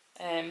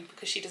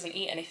 Because she doesn't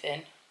eat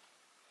anything.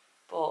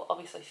 But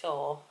obviously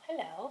Thor,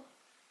 hello.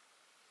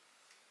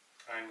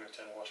 I'm going to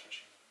turn the washing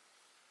machine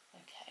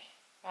on. Okay.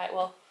 Right,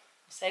 well,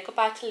 we'll say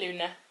goodbye to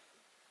Luna.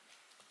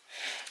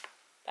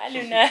 Bye,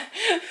 Luna.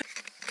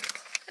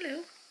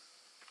 Hello.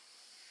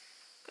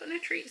 Got no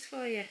treats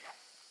for you.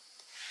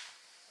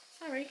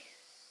 Sorry.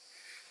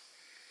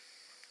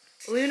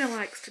 Luna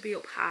likes to be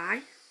up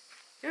high.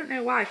 Don't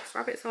know why, because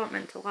rabbits aren't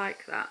meant to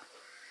like that.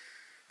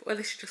 But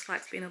whether she just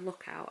likes being a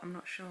lookout, I'm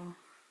not sure.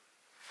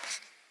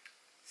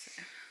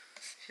 So,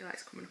 she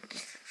likes coming up on the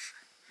sofa.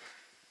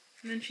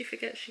 and then she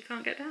forgets she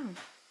can't get down.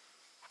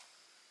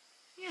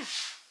 Yeah.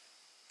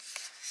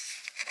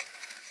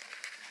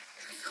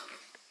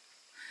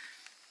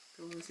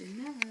 Goes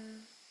in there.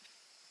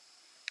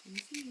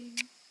 Easy.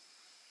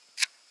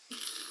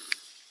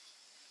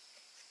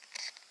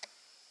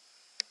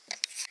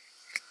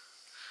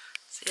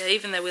 So yeah,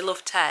 even though we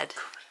love Ted,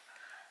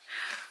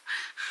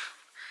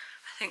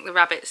 I think the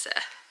rabbits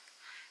are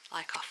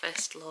like our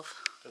first love.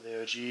 They're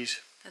the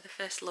OGs. They're the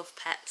first love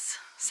pets.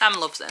 Sam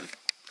loves them.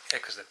 Yeah,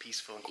 because they're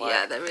peaceful and quiet.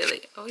 Yeah, they're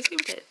really... Oh, he's been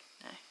bit.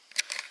 No.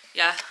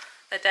 Yeah,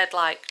 they're dead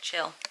like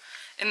chill.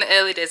 In the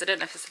early days, I don't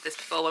know if I said this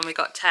before, when we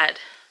got Ted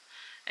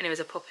and he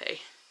was a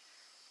puppy.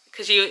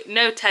 Because you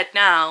know Ted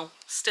now,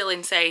 still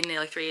insane,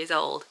 nearly 3 years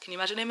old. Can you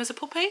imagine him as a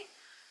puppy? It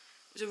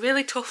was a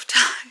really tough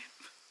time.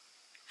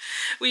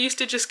 We used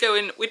to just go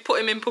in, we'd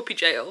put him in puppy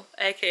jail,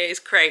 aka his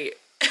crate,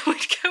 and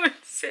we'd go and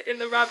sit in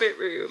the rabbit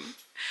room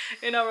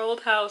in our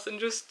old house and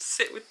just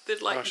sit with the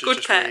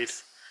good pets. Read.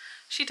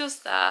 She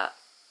does that.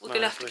 We're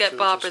going to have to get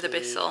Barbara the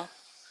Bissell.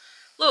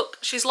 Look,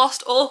 she's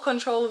lost all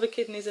control of her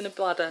kidneys and her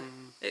bladder.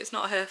 It's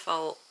not her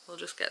fault. We'll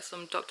just get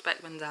some Dr.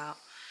 Beckman's out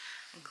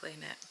and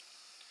clean it.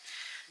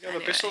 You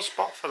have a Bissell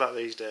spot for that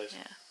these days.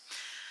 Yeah.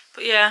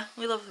 But yeah,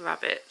 we love the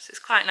rabbits. It's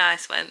quite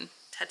nice when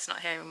Ted's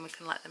not here and we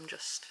can let them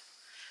just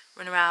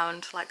run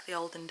around like the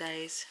olden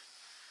days.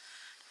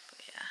 But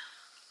yeah.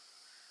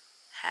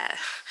 Hair.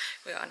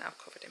 We are now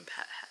covered in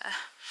pet hair.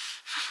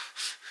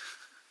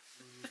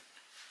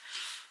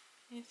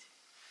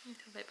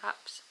 A bit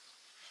perhaps.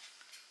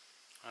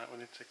 Right, we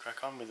need to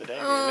crack on with the day,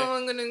 Oh, really.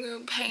 I'm gonna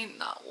go paint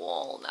that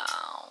wall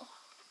now.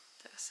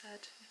 That I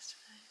said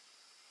yesterday.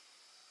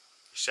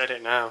 You said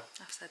it now.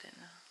 I've said it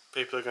now.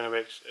 People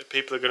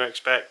are gonna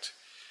expect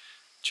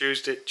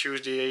Tuesday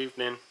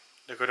evening.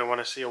 They're gonna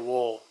want to see a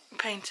wall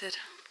Painted.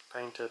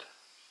 painted.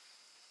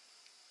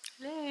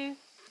 Hello.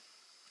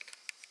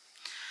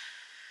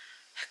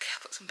 Okay,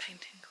 I'll put some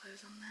painting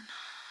clothes on then.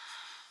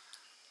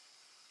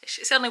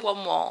 It's only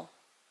one wall.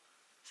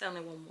 It's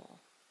only one wall.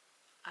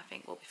 I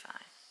think we'll be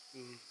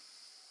fine.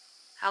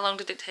 How long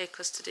did it take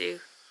us to do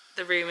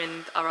the room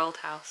in our old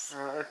house?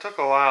 It took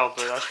a while,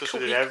 but that's just to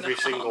do every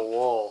single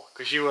wall.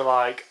 Because you were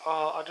like,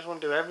 oh, I just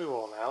want to do every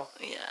wall now.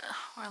 Yeah,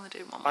 we're only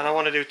doing one more. And I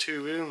want to do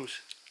 2 rooms.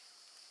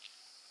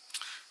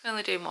 We're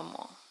only doing one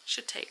more.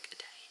 Should take a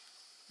day.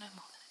 No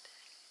more than a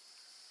day.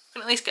 We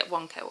can at least get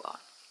one coat on.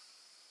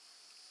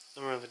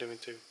 And we're only doing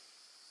 2.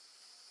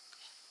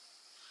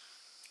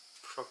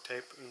 Frog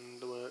tape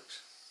and the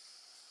works.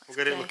 We'll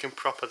get it looking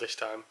proper this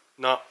time.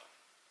 Not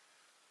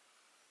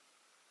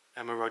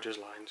Emma Rogers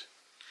lines.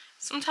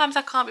 Sometimes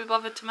I can't be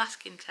bothered to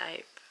masking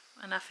tape.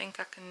 And I think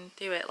I can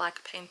do it like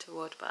a painter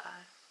would, but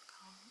I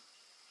can't.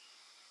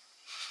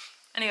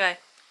 Anyway.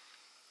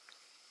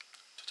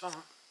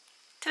 Ta-ta.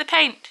 To the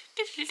paint.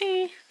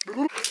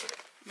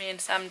 Me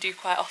and Sam do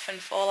quite often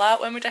fall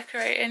out when we're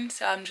decorating,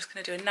 so I'm just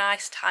going to do a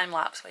nice time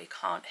lapse where you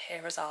can't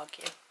hear us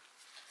argue.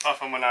 Apart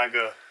from when I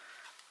go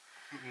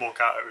walk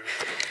out of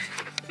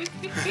the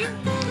room.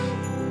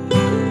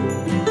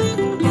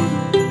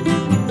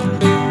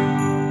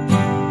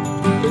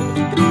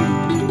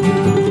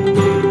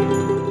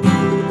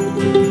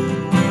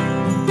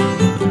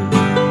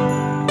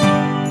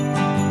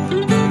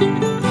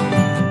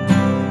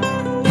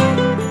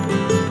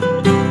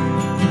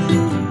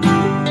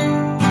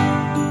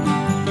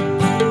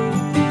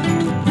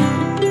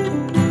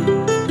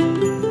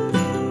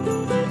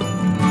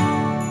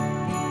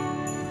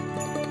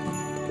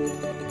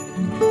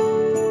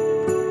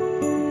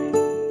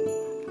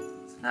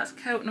 That's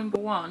coat number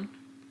 1.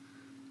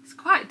 It's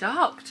quite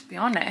dark, to be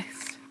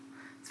honest.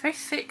 It's very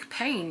thick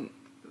paint.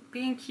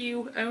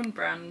 B&Q own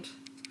brand.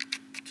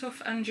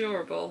 Tough and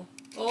durable.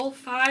 All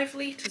 5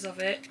 litres of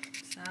it.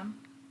 Sam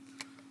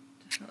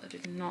definitely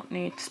did not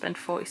need to spend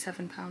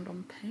 £47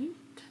 on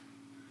paint.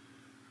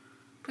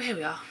 But here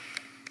we are.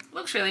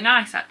 Looks really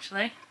nice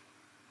actually.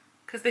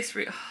 Because this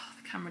room, oh,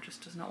 the camera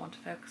just does not want to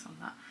focus on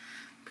that.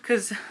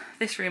 Because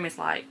this room is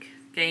like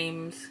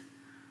games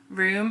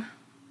room.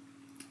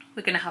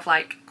 We're going to have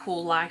like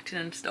cool lighting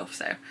and stuff,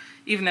 so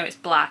even though it's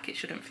black it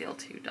shouldn't feel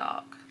too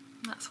dark.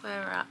 That's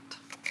where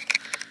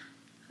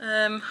we're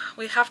at.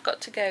 We have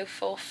got to go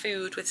for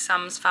food with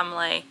Sam's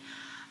family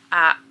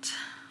at,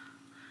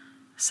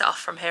 set off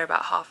from here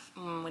about half,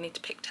 we need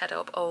to pick Ted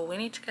up. Oh, we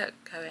need to get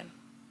going.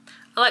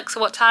 Alexa,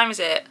 what time is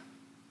it?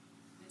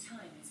 The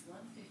time is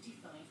 1:55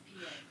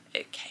 p.m.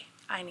 Okay,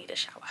 I need a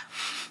shower.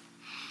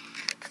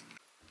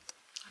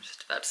 I'm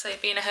just about to say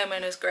being a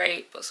homeowner is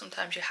great, but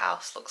sometimes your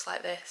house looks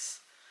like this.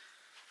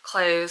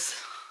 Clothes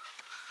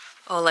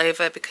all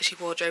over because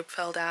your wardrobe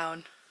fell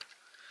down.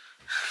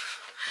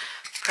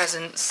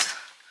 Presents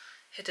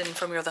hidden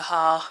from your other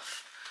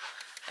half.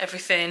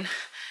 Everything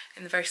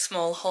in the very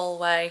small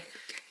hallway.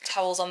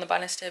 Towels on the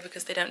banister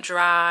because they don't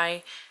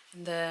dry.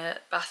 In the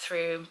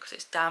bathroom because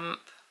it's damp.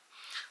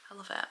 I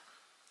love it.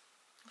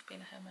 I love being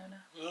a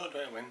homeowner. We don't do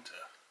it in winter.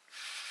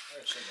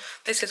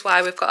 This is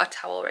why we've got a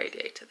towel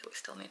radiator that we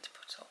still need to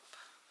put up.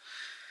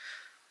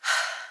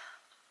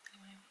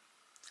 Anyway,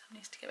 Sam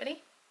needs to get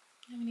ready.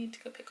 And we need to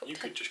go pick up You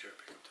Ted. could just go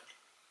pick up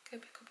Ted. go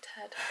pick up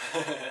Ted. I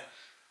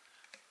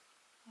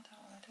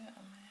don't want to do it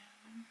on my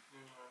own.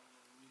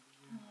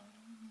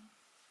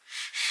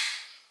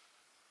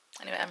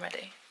 Anyway, I'm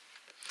ready.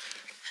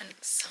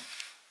 Hence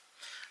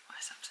why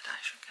Sam said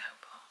I should go,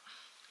 but...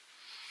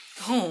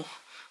 Oh,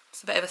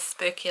 it's a bit of a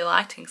spooky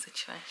lighting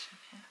situation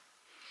here.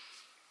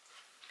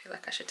 I feel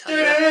like I should tell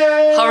you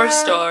a horror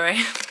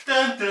story.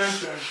 Dun, dun,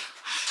 dun.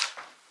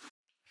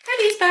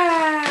 Teddy's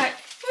back!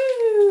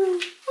 Woo!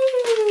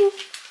 Woo!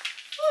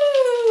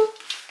 Woo!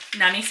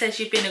 Nanny says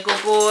you've been a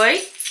good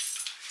boy.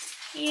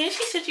 Yeah,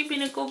 she said you've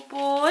been a good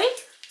boy.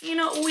 You're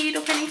not weird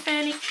up any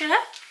furniture.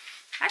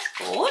 That's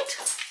good.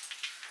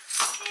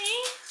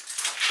 Okay.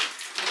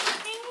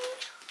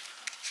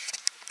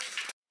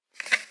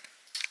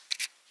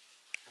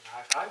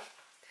 High five.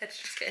 Ted's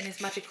just getting his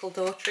magical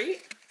door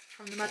treat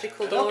from the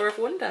magical door of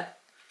wonder.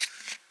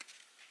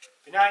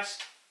 Be nice.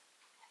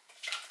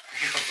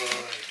 Good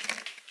boy.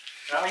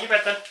 Right, on your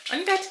bed then. On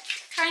your bed.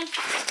 Time.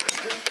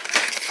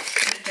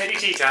 Teddy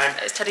tea time.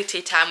 It's Teddy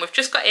tea time. We've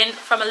just got in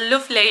from a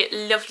lovely,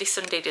 lovely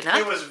Sunday dinner.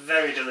 It was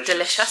very delicious.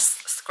 Delicious.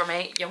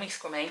 Scrummy. Yummy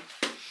scrummy.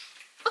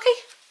 Okay.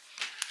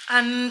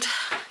 And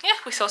yeah,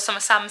 we saw some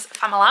of Sam's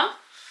family lamb.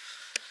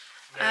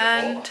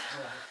 And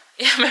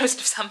yeah, most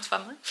of Sam's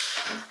family.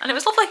 And it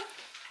was lovely.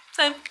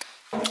 So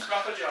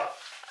proper job.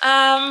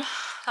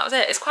 that was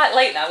it. It's quite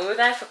late now. We were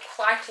there for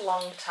quite a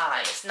long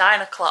time. It's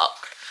 9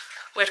 o'clock.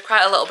 We had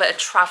quite a little bit of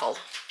travel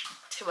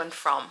to and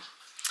from.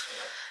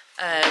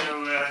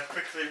 We'll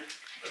quickly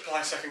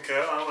apply second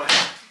coat, aren't we?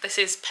 This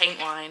is paint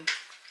wine.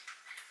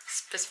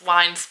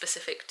 Wine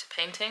specific to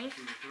painting.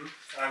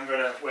 I'm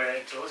gonna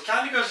wait until it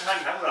kind of goes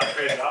hand in hand with that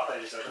crazy art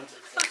lady, doesn't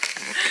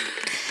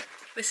it?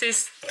 This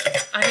is.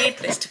 I need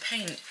this to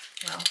paint.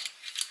 Well,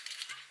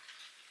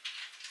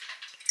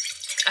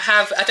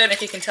 I don't know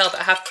if you can tell, but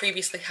I have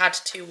previously had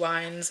 2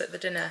 wines at the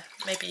dinner.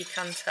 Maybe you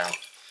can tell.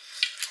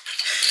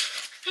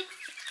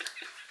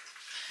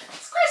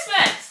 It's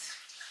Christmas!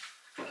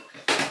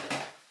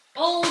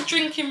 All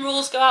drinking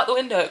rules go out the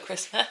window at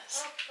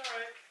Christmas.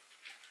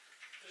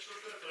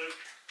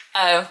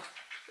 Oh,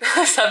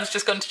 Sam's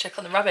just gone to check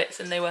on the rabbits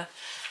and they were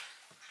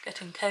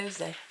getting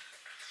cosy.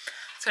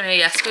 So anyway,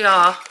 yes, we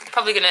are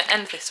probably going to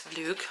end this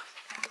vlog.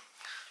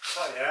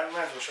 Oh yeah, I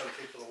might as well show the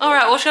people the wall.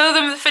 Alright, we'll show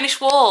them the finished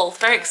wall.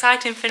 Very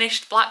exciting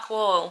finished black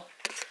wall.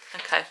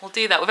 Okay, we'll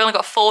do that. We've only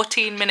got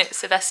 14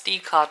 minutes of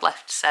SD card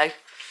left, so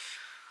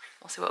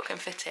we'll see what we can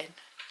fit in.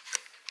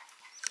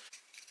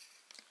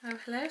 Oh,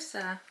 hello,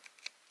 sir.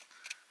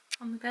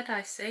 On the bed,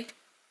 I see.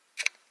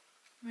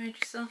 Made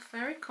yourself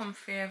very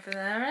comfy over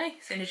there, eh?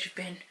 As soon as you've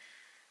been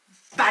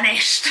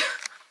banished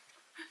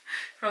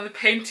from the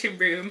painting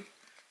room.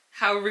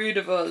 How rude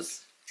of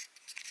us.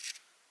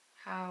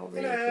 How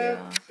rude we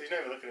are. He's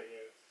never looking at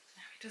you.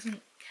 No, he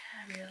doesn't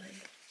care really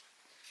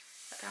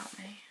about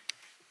me.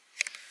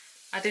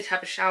 I did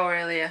have a shower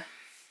earlier.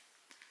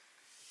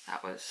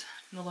 That was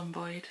null and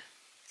void.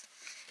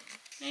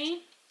 Eh?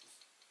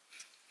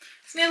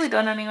 It's nearly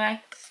done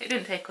anyway. It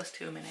didn't take us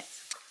 2 minutes.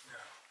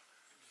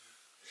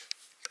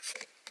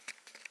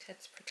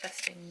 Ted's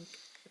protesting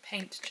the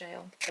paint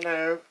jail.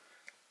 Hello.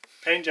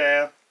 Paint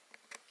jail.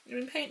 You're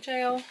in paint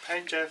jail.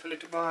 Paint jail for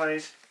little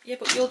boys. Yeah,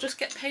 but you'll just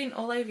get paint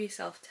all over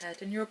yourself,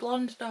 Ted, and you're a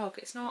blonde dog.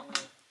 It's not...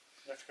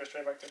 You have to go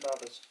straight back to the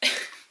barbers.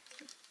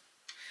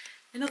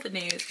 In other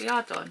news, we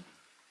are done.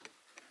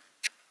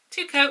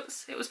 2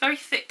 coats. It was very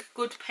thick,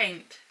 good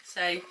paint.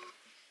 So,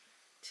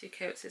 2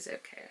 coats is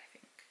okay, I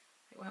think.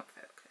 It won't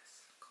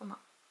focus. Come on.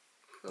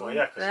 Cool. Well,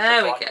 yeah,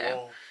 there we it's a black go.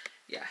 wall.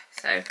 Yeah,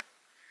 so it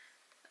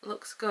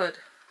looks good.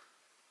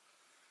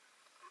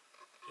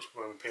 Just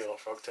when we peel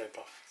off frog tape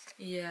off.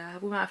 Yeah,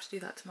 we might have to do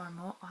that tomorrow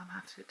morning. I might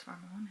have to do it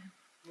tomorrow morning.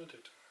 We'll do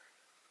it tomorrow.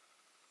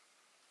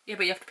 Yeah,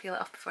 but you have to peel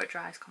it off before it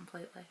dries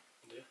completely.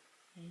 Do you?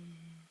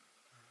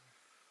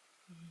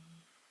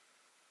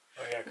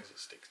 Oh yeah, because it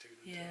sticks to them.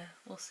 Yeah,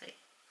 we'll see.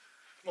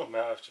 Well, we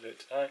might have to do it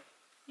tonight.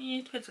 Yeah,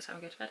 it depends what time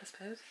we go to bed, I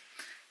suppose.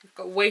 We've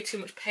got way too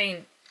much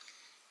paint.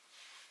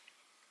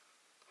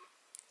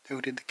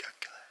 Who did the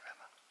calculator,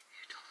 Emma?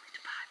 Who told me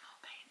to buy more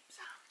paint,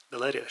 Sam? The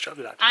lady at the shop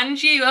did that.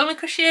 And you, only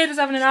because she heard us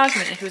having an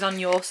argument and she was on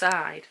your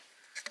side.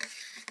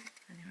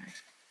 Anyway,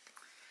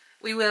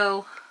 we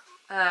will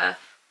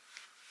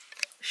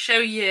show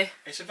you.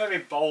 It's a very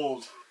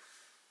bold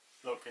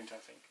look, isn't it, I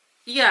think?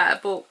 Yeah,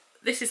 but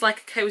this is like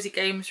a cosy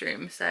games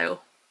room,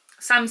 so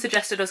Sam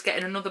suggested us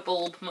getting another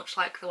bulb, much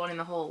like the one in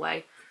the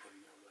hallway,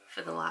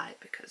 for the light,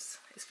 because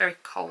it's very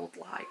cold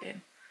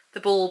lighting.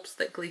 The bulbs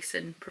that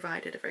Gleeson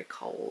provided are very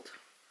cold.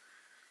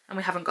 And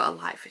we haven't got a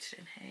light fitted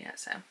in here yet,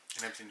 so... And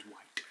everything's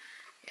white.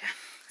 Yeah,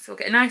 so we'll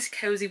get a nice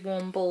cosy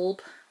warm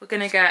bulb. We're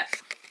going to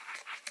get...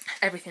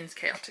 Everything's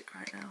chaotic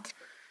right now.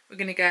 We're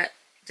going to get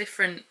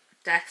different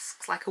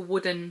desks, like a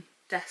wooden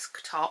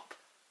desktop,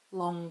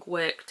 long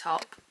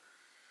worktop,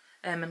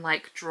 and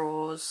like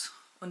drawers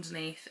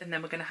underneath. And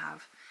then we're going to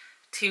have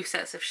 2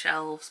 sets of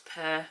shelves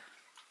per...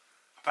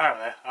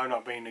 Apparently, I'm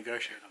not being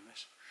negotiated on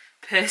this.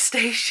 Per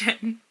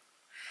station.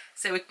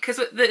 So, because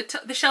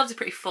the shelves are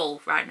pretty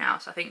full right now,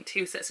 so I think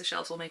 2 sets of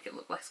shelves will make it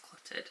look less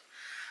cluttered.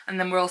 And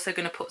then we're also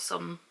going to put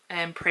some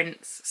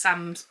prints.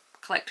 Sam's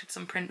collected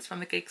some prints from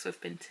the gigs we've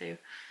been to,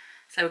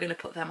 so we're going to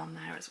put them on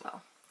there as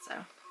well.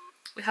 So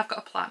we have got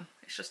a plan.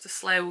 It's just a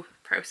slow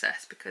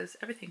process because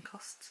everything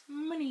costs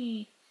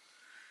money.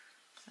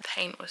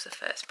 Paint was the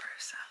first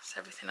process.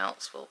 Everything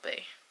else will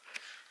be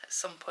at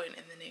some point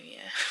in the new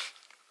year.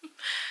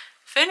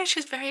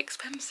 Furniture is very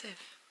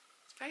expensive.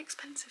 It's very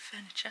expensive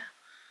furniture.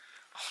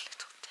 Oh,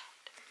 little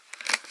Ted.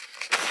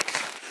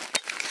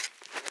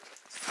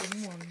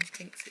 Someone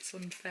thinks it's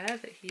unfair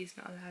that he's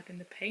not allowed in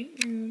the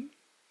paint room.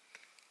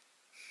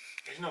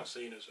 He's not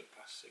seen us at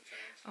past 6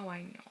 hours. Oh,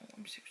 I know.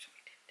 I'm so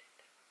sorry, Ted.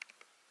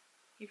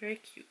 You're very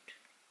cute.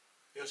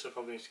 He also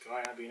probably needs to go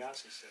out and be an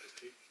artist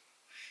Thursday.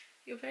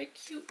 You're very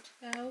cute,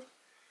 though.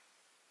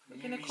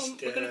 We're gonna come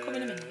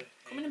in a minute.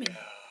 Come in a minute.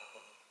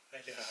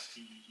 Hello,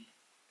 happy.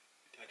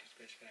 Daddy's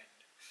best friend.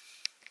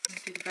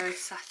 Do the very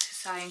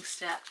satisfying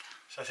step.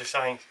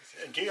 Satisfying.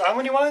 How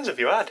many wines have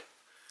you had?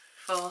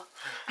 4.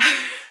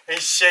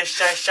 It's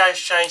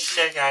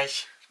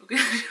guys. We're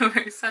gonna do a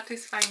very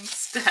satisfying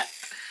step.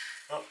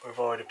 Oh, we've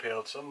already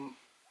peeled some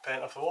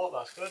paint off the wall.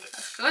 That's good.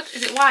 That's good.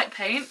 Is it white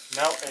paint?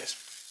 No, it's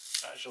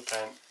actual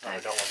paint. No,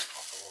 we don't want to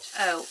pop the walls.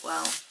 Oh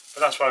well.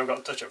 But that's why we've got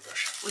the touch-up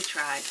brush. We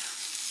tried.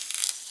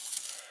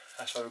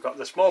 That's why we've got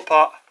the small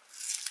pot.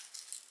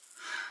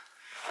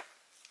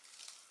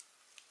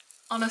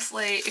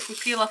 Honestly, if we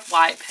peel off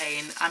white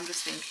paint, I'm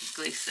just thinking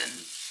Gleeson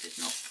did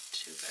not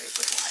do very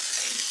good white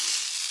paint.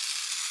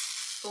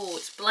 Oh,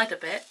 it's bled a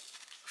bit.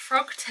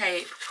 Frog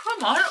tape.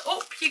 Come on,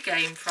 up your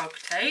game, frog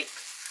tape.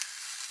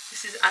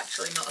 This is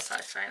actually not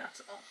satisfying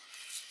at all.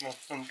 Well,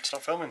 then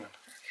stop filming then.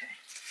 Okay.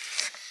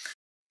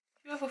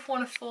 If you ever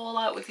want to fall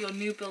out with your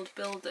new build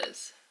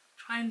builders,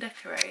 try and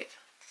decorate.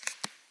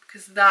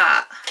 Because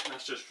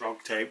that's just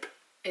frog tape.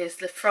 Is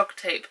the frog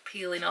tape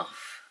peeling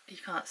off. You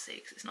can't see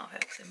because it's not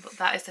focusing, but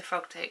that is the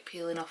frog tape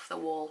peeling off the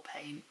wall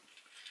paint.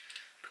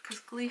 Because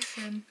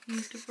Gleeson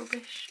used a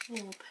rubbish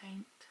wall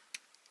paint.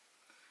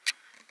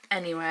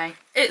 Anyway,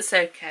 it's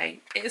okay.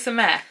 It's a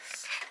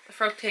mess. The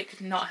frog tape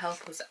did not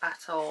help us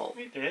at all.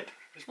 It did.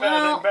 It's better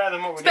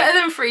than what we did. It's better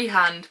than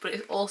freehand, but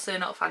it's also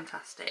not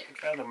fantastic.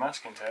 It's better than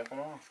masking tape and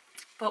all.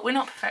 But we're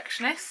not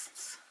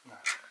perfectionists. No.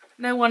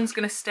 No one's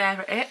going to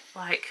stare at it,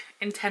 like,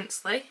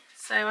 intensely.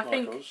 So I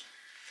think,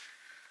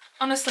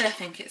 honestly, I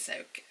think it's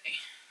okay.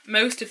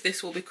 Most of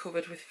this will be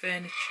covered with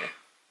furniture,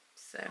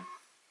 so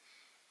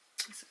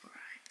it's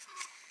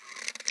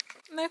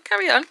alright. No,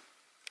 carry on.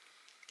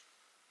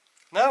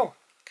 No.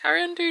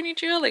 Carry on doing your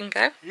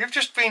Duolingo. You've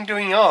just been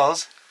doing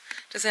yours.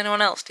 Does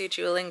anyone else do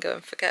Duolingo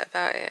and forget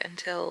about it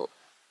until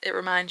it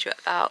reminds you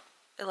at about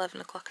 11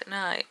 o'clock at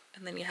night,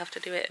 and then you have to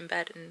do it in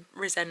bed and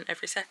resent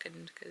every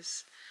second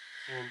because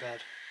you're in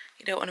bed?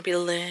 You don't want to be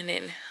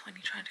learning when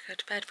you're trying to go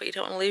to bed, but you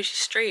don't want to lose your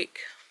streak.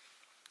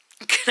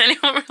 Can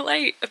anyone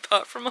relate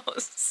apart from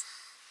us?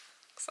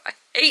 Because I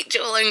hate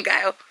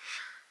Duolingo.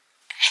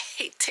 I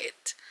hate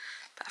it.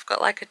 But I've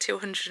got like a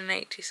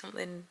 280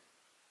 something.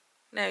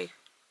 No.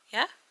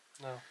 Yeah?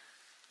 No.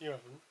 You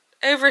haven't.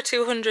 Over a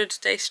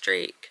 200-day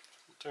streak.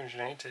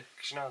 280,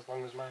 because you're not as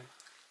long as mine.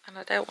 And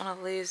I don't want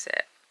to lose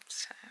it.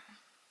 So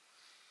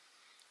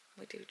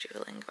we do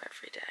Duolingo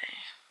every day.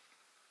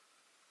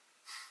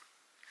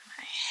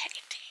 I hate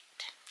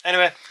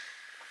it.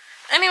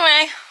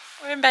 Anyway,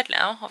 we're in bed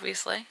now,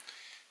 obviously.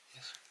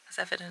 Yes. As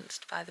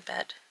evidenced by the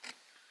bed.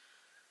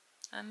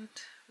 And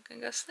we're going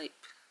to go sleep.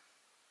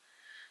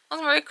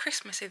 Wasn't very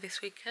Christmassy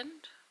this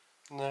weekend.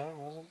 No, it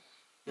wasn't.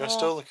 You're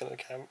still looking at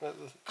the camera.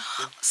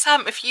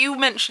 Sam, if you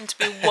mention to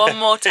me one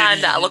more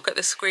time that I look at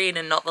the screen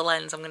and not the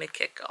lens, I'm going to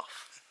kick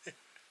off.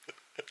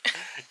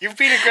 You've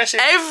been aggressive.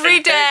 Every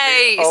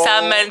day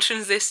Sam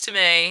mentions this to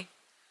me.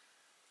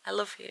 I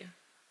love you.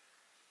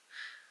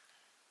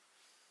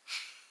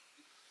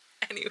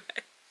 Anyway.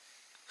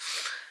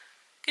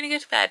 Gonna go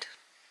to bed.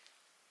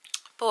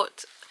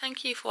 But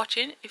thank you for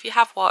watching. If you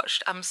have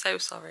watched, I'm so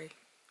sorry.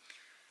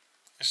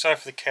 Sorry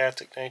for the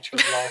chaotic nature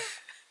of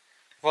life.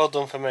 Well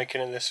done for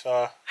making it this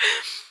far.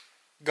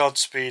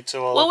 Godspeed to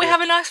all of you. Will we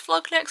have a nice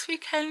vlog next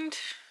weekend?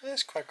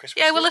 It's quite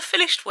Christmas. Yeah, we'll have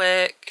finished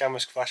work.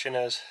 Camera's flashing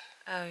us.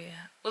 Oh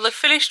yeah. We'll have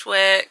finished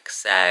work,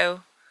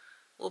 so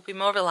we'll be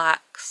more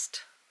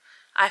relaxed.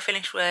 I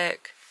finish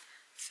work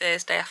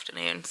Thursday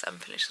afternoon, Sam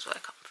finishes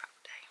work on Friday.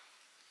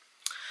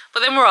 But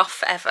then we're off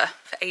forever,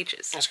 for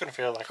ages. It's going to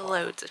feel like... For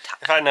loads of time.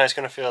 In fact, no, it's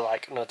going to feel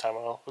like no time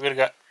at all. We're going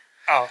to go...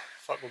 Oh,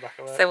 fuck, we're back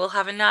at work. So we'll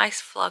have a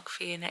nice vlog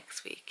for you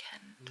next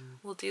weekend.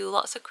 We'll do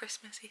lots of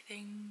Christmassy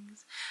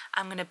things.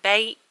 I'm going to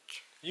bake.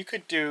 You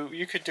could do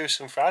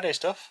some Friday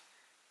stuff.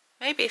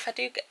 Maybe if I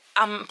do get...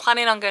 I'm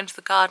planning on going to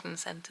the garden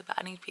centre, but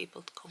I need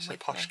people to come with me.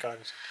 It's a posh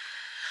garden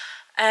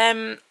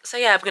centre. So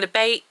yeah, I'm going to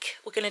bake.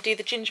 We're going to do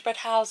the gingerbread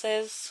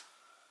houses.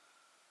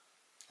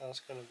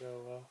 That's going to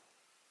go well.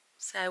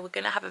 So we're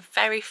going to have a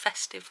very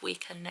festive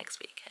weekend next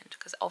weekend,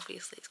 because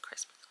obviously it's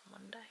Christmas on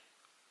Monday.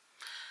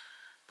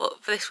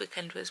 But for this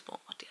weekend was more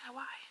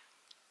DIY.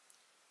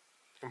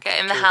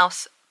 Getting the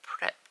house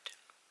prepped.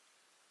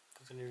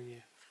 For the new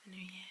year. For the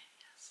new year,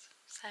 yes.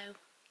 So,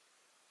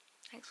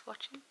 thanks for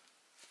watching.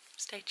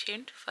 stay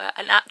tuned for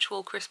an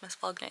actual Christmas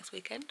vlog next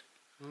weekend.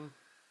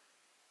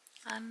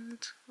 And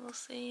we'll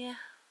see you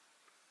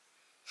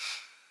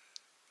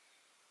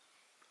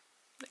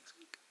next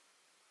week.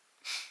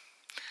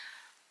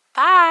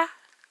 Bye!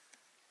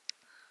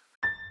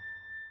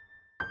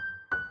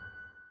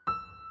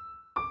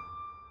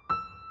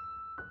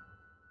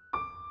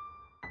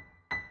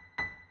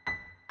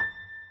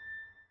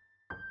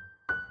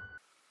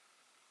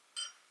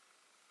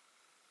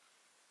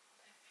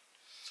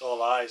 It's all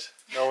lies.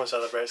 No one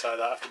celebrates like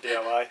that after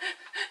DIY.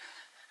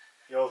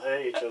 You all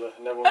hate each other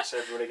and never want to see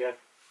everyone again.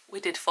 We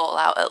did fall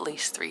out at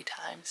least 3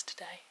 times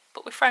today,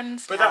 but we're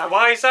friends But now.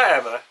 why is that,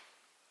 Emma?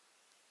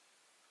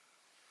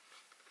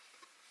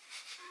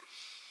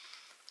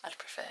 I'd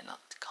prefer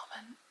not.